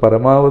നമ്മൾ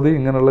പരമാവധി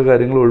ഇങ്ങനെയുള്ള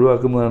കാര്യങ്ങൾ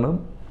ഒഴിവാക്കുന്നതാണ്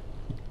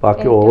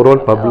ബാക്കി ഓവറോൾ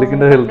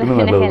പബ്ലിക്കിന്റെ ഹെൽത്തിന്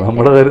നല്ലത്.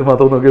 നമ്മുടെ കാര്യം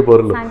മാത്രം നോക്കിയാൽ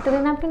പോരല്ലോ.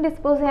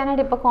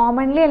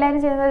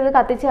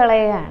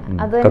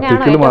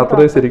 കത്തിക്കൽ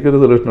മാത്രമേ ശരിക്കും ഒരു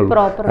സൊല്യൂഷൻ ഉള്ളൂ.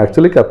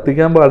 ആക്ച്വലി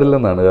കത്തിക്കാൻ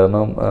പാടില്ലെന്നാണ്.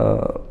 കാരണം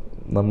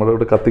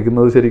നമ്മളിവിടെ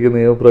കത്തിക്കുന്നത് ശരിക്കും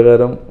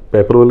നിയമപ്രകാരം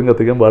പേപ്പർ പോലും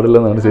കത്തിക്കാൻ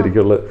പാടില്ലെന്നാണ്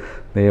ശരിക്കുള്ള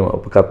നിയമം.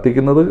 അപ്പോൾ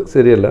കത്തിക്കുന്നത്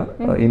ശരിയല്ല.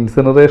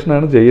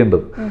 ഇൻസിനറേഷനാണ്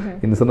ചെയ്യേണ്ടത്.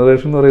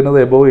 ഇൻസിനറേഷൻ എന്ന് പറയുന്നത്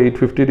എബോവ്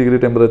 850 ഡിഗ്രി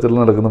ടെമ്പറേച്ചറിൽ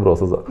നടക്കുന്ന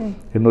പ്രോസസ്സാണ്.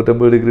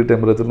 850 ഡിഗ്രി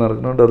ടെമ്പറേച്ചറിൽ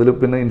നടക്കുന്നുണ്ട്. അതിൽ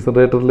പിന്നെ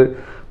ഇൻസിനറേറ്ററിൽ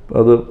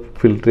അത്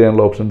ഫിൽറ്റർ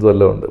ചെയ്യാനുള്ള ഓപ്ഷൻസും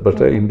എല്ലാം ഉണ്ട്.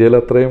 പക്ഷേ ഇന്ത്യയിൽ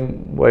അത്രയും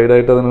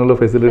വൈഡായിട്ട് അതിനുള്ള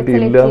ഫെസിലിറ്റി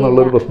ഇല്ല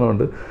എന്നുള്ളൊരു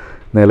പ്രശ്നമുണ്ട്.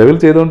 നിലവിൽ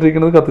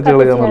ചെയ്തുകൊണ്ടിരിക്കുന്നത് കത്തിച്ച്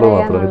കളയുക എന്നുള്ളത്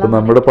മാത്രമാണ്. ഇപ്പം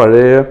നമ്മുടെ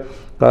പഴയ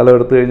കാലം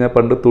എടുത്തു കഴിഞ്ഞാൽ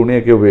പണ്ട്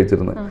തുണിയൊക്കെ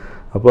ഉപയോഗിച്ചിരുന്നത്.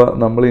 അപ്പോൾ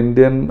നമ്മൾ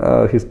ഇന്ത്യൻ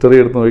ഹിസ്റ്ററി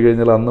എടുത്ത്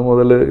നോക്കിക്കഴിഞ്ഞാൽ അന്ന്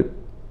മുതൽ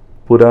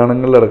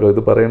പുരാണങ്ങളിലടക്കം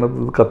ഇത് പറയുന്നത്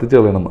കത്തിച്ച്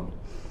കളയണമെന്ന്.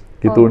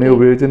 ഈ തുണി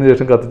ഉപയോഗിച്ചതിന്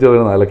ശേഷം കത്തിച്ച്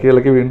കളയണം.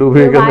 അലക്കി വീണ്ടും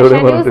ഉപയോഗിക്കാൻ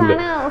എവിടെയും പറഞ്ഞിട്ടില്ല.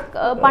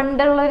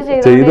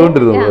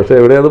 ചെയ്തുകൊണ്ടിരുന്നത്. പക്ഷെ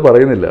എവിടെയും അത്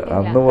പറയുന്നില്ല.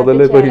 അന്ന്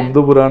മുതൽ ഇപ്പോൾ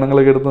ഹിന്ദു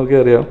പുരാണങ്ങളൊക്കെ എടുത്ത്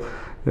നോക്കിയാൽ അറിയാം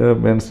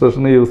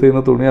മെൻസ്ട്രേഷന് യൂസ്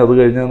ചെയ്യുന്ന തുണി അത്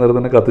കഴിഞ്ഞാൽ നേരം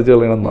തന്നെ കത്തിച്ച്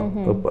കളയണമെന്നാണ്.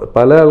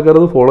 പല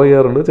ആൾക്കാരത് ഫോളോ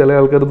ചെയ്യാറുണ്ട്. ചില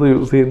ആൾക്കാരത്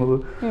യൂസ് ചെയ്യുന്നത്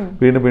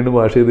വീണ്ടും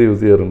വാഷ് ചെയ്ത്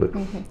യൂസ് ചെയ്യാറുണ്ട്.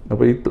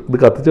 അപ്പോൾ ഇത്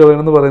കത്തിച്ച്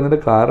കളയണമെന്ന്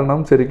പറയുന്നതിൻ്റെ കാരണം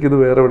ശരിക്കും ഇത്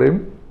വേറെ എവിടെയും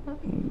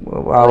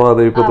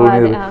ആവാതെ ഇപ്പോൾ തുണി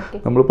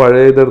നമ്മൾ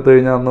പഴയ ഇതെടുത്ത്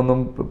കഴിഞ്ഞാൽ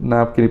അന്നൊന്നും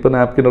നാപ്കിൻ, ഇപ്പോൾ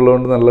നാപ്കിൻ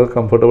ഉള്ളതുകൊണ്ട് നല്ല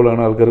കംഫർട്ടബിൾ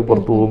ആണ്. ആൾക്കാർ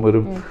പുറത്ത് പോകും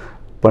വരും.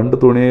 പണ്ട്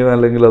തുണി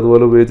അല്ലെങ്കിൽ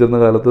അതുപോലെ ഉപയോഗിച്ചിരുന്ന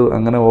കാലത്ത്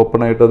അങ്ങനെ ഓപ്പൺ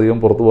ആയിട്ട് അധികം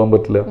പുറത്തു പോകാൻ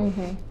പറ്റില്ല.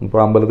 ഇപ്പോൾ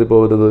അമ്പലത്തിൽ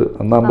പോകരുത്.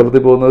 അന്ന്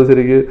അമ്പലത്തിൽ പോകുന്നത്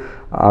ശരിക്കും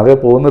ആകെ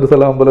പോകുന്നൊരു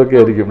സ്ഥലം അമ്പലമൊക്കെ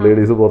ആയിരിക്കും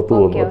ലേഡീസ് പുറത്ത്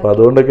പോകുന്നത്. അപ്പോൾ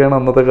അതുകൊണ്ടൊക്കെയാണ്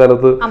അന്നത്തെ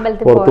കാലത്ത്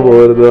പുറത്ത്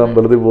പോകരുത്,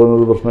 അമ്പലത്തിൽ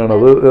പോകുന്നത് പ്രശ്നമാണ്.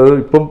 അത്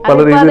ഇപ്പം പല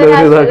രീതിയിൽ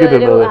അവർ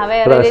ഇതാക്കിയിട്ടുണ്ട്.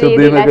 ഒരു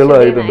അശുദ്ധി എന്നൊക്കെയുള്ള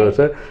ആയിട്ടുണ്ട്.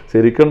 പക്ഷെ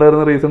ശരിക്കും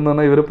ഉണ്ടായിരുന്ന റീസൺ എന്ന്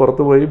പറഞ്ഞാൽ ഇവർ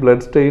പുറത്ത് പോയി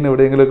ബ്ലഡ് സ്റ്റെയിൻ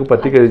എവിടെയെങ്കിലുമൊക്കെ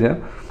പറ്റിക്കഴിഞ്ഞാൽ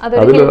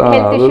അതിൽ അത്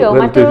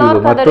ഹെൽത്ത് ഇഷ്യൂസ്,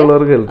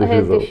 മറ്റുള്ളവർക്ക് ഹെൽത്ത്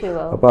ഇഷ്യൂസ് ആവും.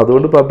 അപ്പോൾ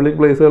അതുകൊണ്ട് പബ്ലിക്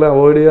പ്ലേസുകളെ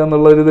അവോയ്ഡ് ചെയ്യുക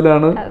എന്നുള്ള ഒരു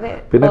ഇതിലാണ്.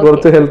 പിന്നെ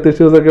കുറച്ച് ഹെൽത്ത്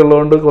ഇഷ്യൂസ് ഒക്കെ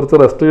ഉള്ളതുകൊണ്ട് കുറച്ച്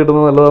റെസ്റ്റ്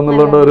കിട്ടുന്നത്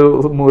നല്ലതാണെന്നുള്ളതുകൊണ്ട് ഒരു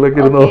മൂലക്ക്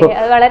ഇരുന്നോ.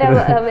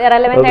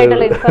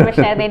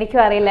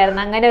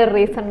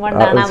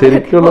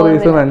 ശരിക്കുള്ള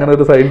റീസൺ അങ്ങനെ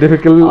ഒരു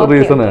സയന്റിഫിക്കൽ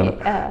റീസൺ ആണ്.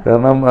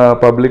 കാരണം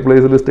പബ്ലിക്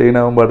പ്ലേസിൽ സ്റ്റെയിൻ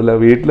ആവാൻ പാടില്ല.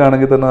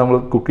 വീട്ടിലാണെങ്കിൽ തന്നെ നമ്മൾ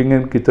കുക്കിംഗ്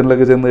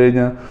കിച്ചണിലൊക്കെ ചെന്ന്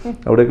കഴിഞ്ഞാൽ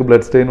അവിടേക്ക്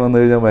ബ്ലഡ് സ്റ്റെയിൻ വന്നു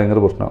കഴിഞ്ഞാൽ ഭയങ്കര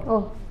പ്രശ്നമാണ്.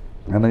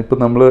 കാരണം ഇപ്പം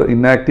നമ്മൾ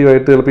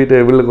ഇന്നാക്റ്റീവായിട്ട് ചിലപ്പോൾ ഈ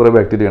ടേബിളിൽ കുറേ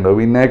ബാക്ടീരിയ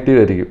ഉണ്ടാവും, ഇന്നാക്റ്റീവ്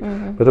ആയിരിക്കും.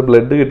 പക്ഷേ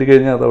ബ്ലഡ്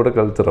കിട്ടിക്കഴിഞ്ഞാൽ അത് അവിടെ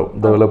കൾച്ചറാവും,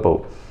 ഡെവലപ്പ്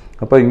ആവും.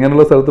 അപ്പോൾ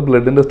ഇങ്ങനെയുള്ള സ്ഥലത്ത്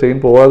ബ്ലഡിൻ്റെ സ്റ്റെയിൻ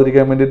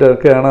പോകാതിരിക്കാൻ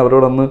വേണ്ടിയിട്ടൊക്കെയാണ്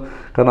അവരോടന്ന്.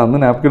 കാരണം അന്ന്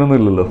നാപ്കിനൊന്നും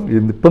ഇല്ലല്ലോ.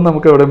 ഇപ്പം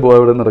നമുക്ക് എവിടെയും പോകാം,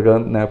 എവിടെ നടക്കാൻ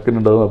നാപ്കിൻ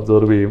ഉണ്ടാവും,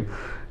 അബ്സോർബ് ചെയ്യും,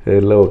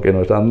 എല്ലാം ഓക്കെയാണ്.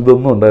 പക്ഷെ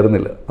അതൊന്നും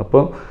ഉണ്ടായിരുന്നില്ല.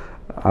 അപ്പം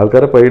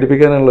ആൾക്കാരെ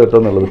പേടിപ്പിക്കാനാണല്ലോ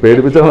ഏറ്റവും നല്ലത്.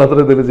 പേടിപ്പിച്ചാൽ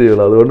മാത്രമേ ഇതിൽ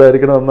ചെയ്യുള്ളൂ.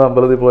 അതുകൊണ്ടായിരിക്കണം അന്ന്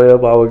അമ്പലത്തിൽ പോയാൽ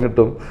പാവം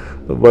കിട്ടും,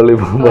 പള്ളി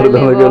പോകാൻ പാടില്ല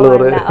എന്നൊക്കെയുള്ള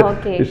കുറേ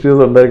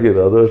ഇഷ്യൂസ് ഉണ്ടാക്കിയത്.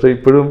 അത് പക്ഷേ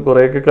ഇപ്പോഴും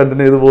കുറേയൊക്കെ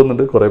കണ്ടിന്യൂ ചെയ്ത്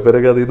പോകുന്നുണ്ട്. കുറേ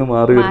പേരൊക്കെ അതിൽ നിന്ന്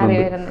മാറി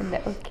വരുന്നുണ്ട്.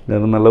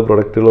 ഞാൻ നല്ല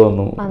പ്രൊഡക്റ്റുകൾ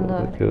വന്നു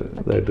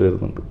ഇതായിട്ട്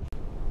വരുന്നുണ്ട്.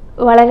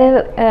 വളരെ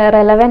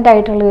റെലവൻ്റ്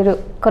ആയിട്ടുള്ളൊരു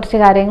കുറച്ച്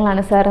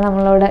കാര്യങ്ങളാണ് സാർ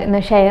നമ്മളോട് ഇന്ന്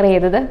ഷെയർ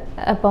ചെയ്തത്.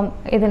 അപ്പം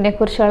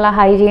ഇതിനെക്കുറിച്ചുള്ള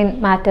ഹൈജീൻ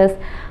മാറ്റേഴ്സ്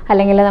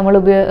അല്ലെങ്കിൽ നമ്മൾ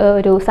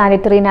ഒരു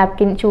സാനിറ്ററി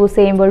നാപ്കിൻ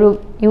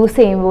യൂസ്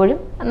ചെയ്യുമ്പോഴും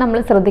നമ്മൾ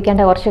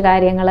ശ്രദ്ധിക്കേണ്ട കുറച്ച്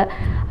കാര്യങ്ങൾ,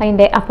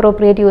 അതിൻ്റെ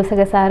അപ്രോപ്രിയേറ്റ്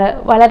യൂസൊക്കെ സാറ്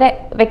വളരെ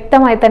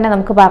വ്യക്തമായി തന്നെ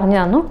നമുക്ക് പറഞ്ഞു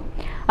തന്നു.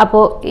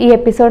 അപ്പോൾ ഈ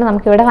എപ്പിസോഡ്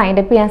നമുക്കിവിടെ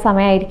വൈൻഡപ്പ് ചെയ്യാൻ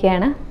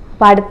സമയമായിരിക്കുകയാണ്.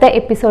 അപ്പോൾ അടുത്ത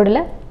എപ്പിസോഡിൽ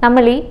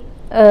നമ്മൾ ഈ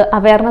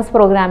അവയർനെസ്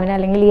പ്രോഗ്രാമിന്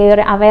അല്ലെങ്കിൽ ഈ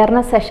ഒരു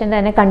അവയർനെസ് സെഷൻ്റെ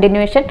തന്നെ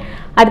കണ്ടിന്യൂവേഷൻ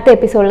അടുത്ത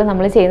എപ്പിസോഡിൽ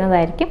നമ്മൾ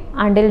ചെയ്യുന്നതായിരിക്കും.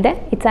 Until then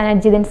it's an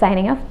അജിദിൻ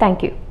signing off.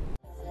 Thank you.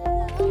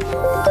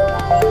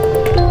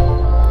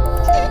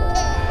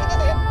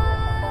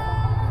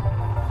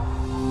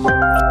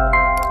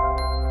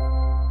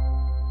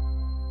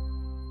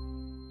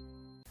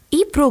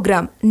 ഈ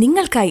പ്രോഗ്രാം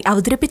നിങ്ങൾക്കായി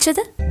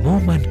അവതരിപ്പിച്ചത്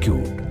mom and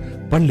cute,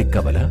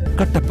 Pallikkavala,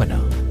 Kattappana.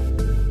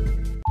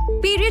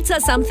 Periods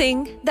are something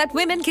that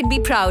women can be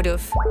proud of,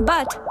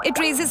 but it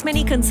raises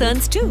many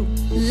concerns too.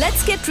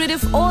 Let's get rid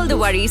of all the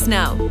worries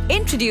now.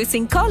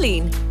 Introducing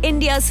Kollamkudiyil,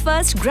 India's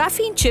first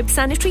graphene chip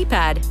sanitary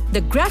pad.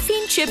 The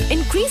graphene chip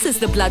increases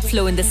the blood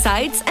flow in the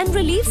sides and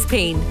relieves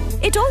pain.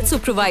 It also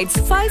provides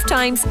 5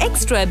 times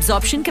extra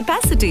absorption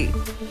capacity.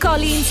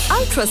 Kollamkudiyil's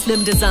ultra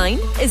slim design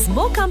is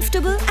more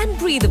comfortable and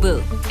breathable.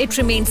 It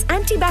remains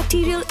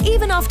antibacterial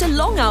even after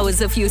long hours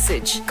of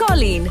usage.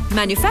 Kollamkudiyil,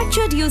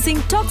 manufactured using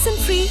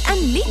toxin-free and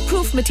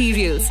leak-proof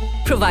materials,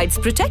 provides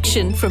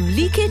protection from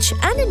leakage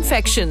and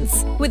infections.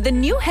 With the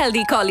new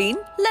healthy Kollamkudiyil,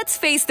 let's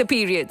face the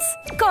periods.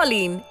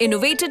 Kollamkudiyil,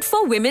 innovated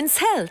for women's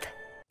health.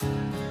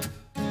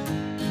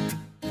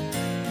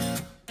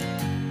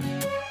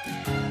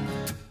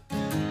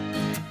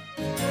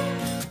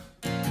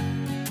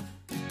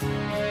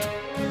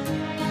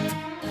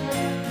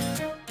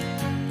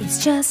 It's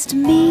just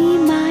me,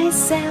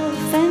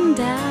 myself and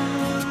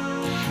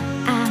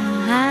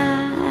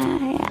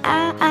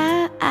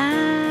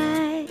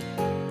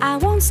I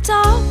won't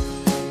stop,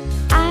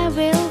 I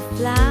will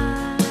fly.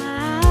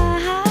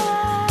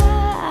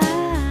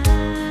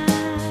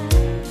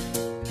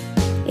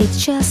 It's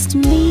just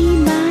me,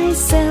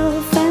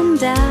 myself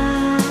and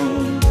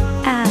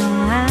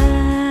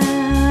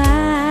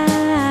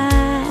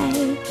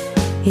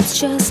it's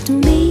just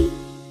me,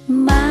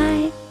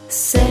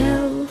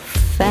 myself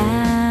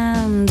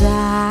and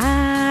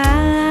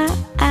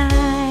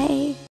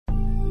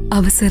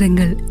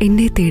അവസരങ്ങൾ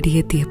എന്നെ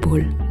തേടിയെത്തിയപ്പോൾ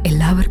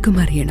എല്ലാവർക്കും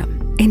അറിയണം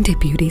എന്റെ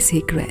beauty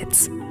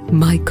secrets.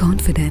 My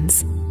confidence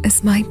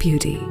is my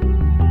beauty.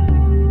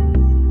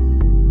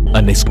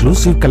 An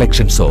exclusive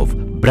collections of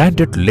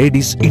branded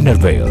ladies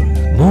innerwear.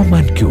 Mom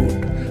and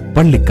Cute,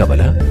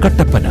 Pallikkavala,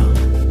 Kattappana.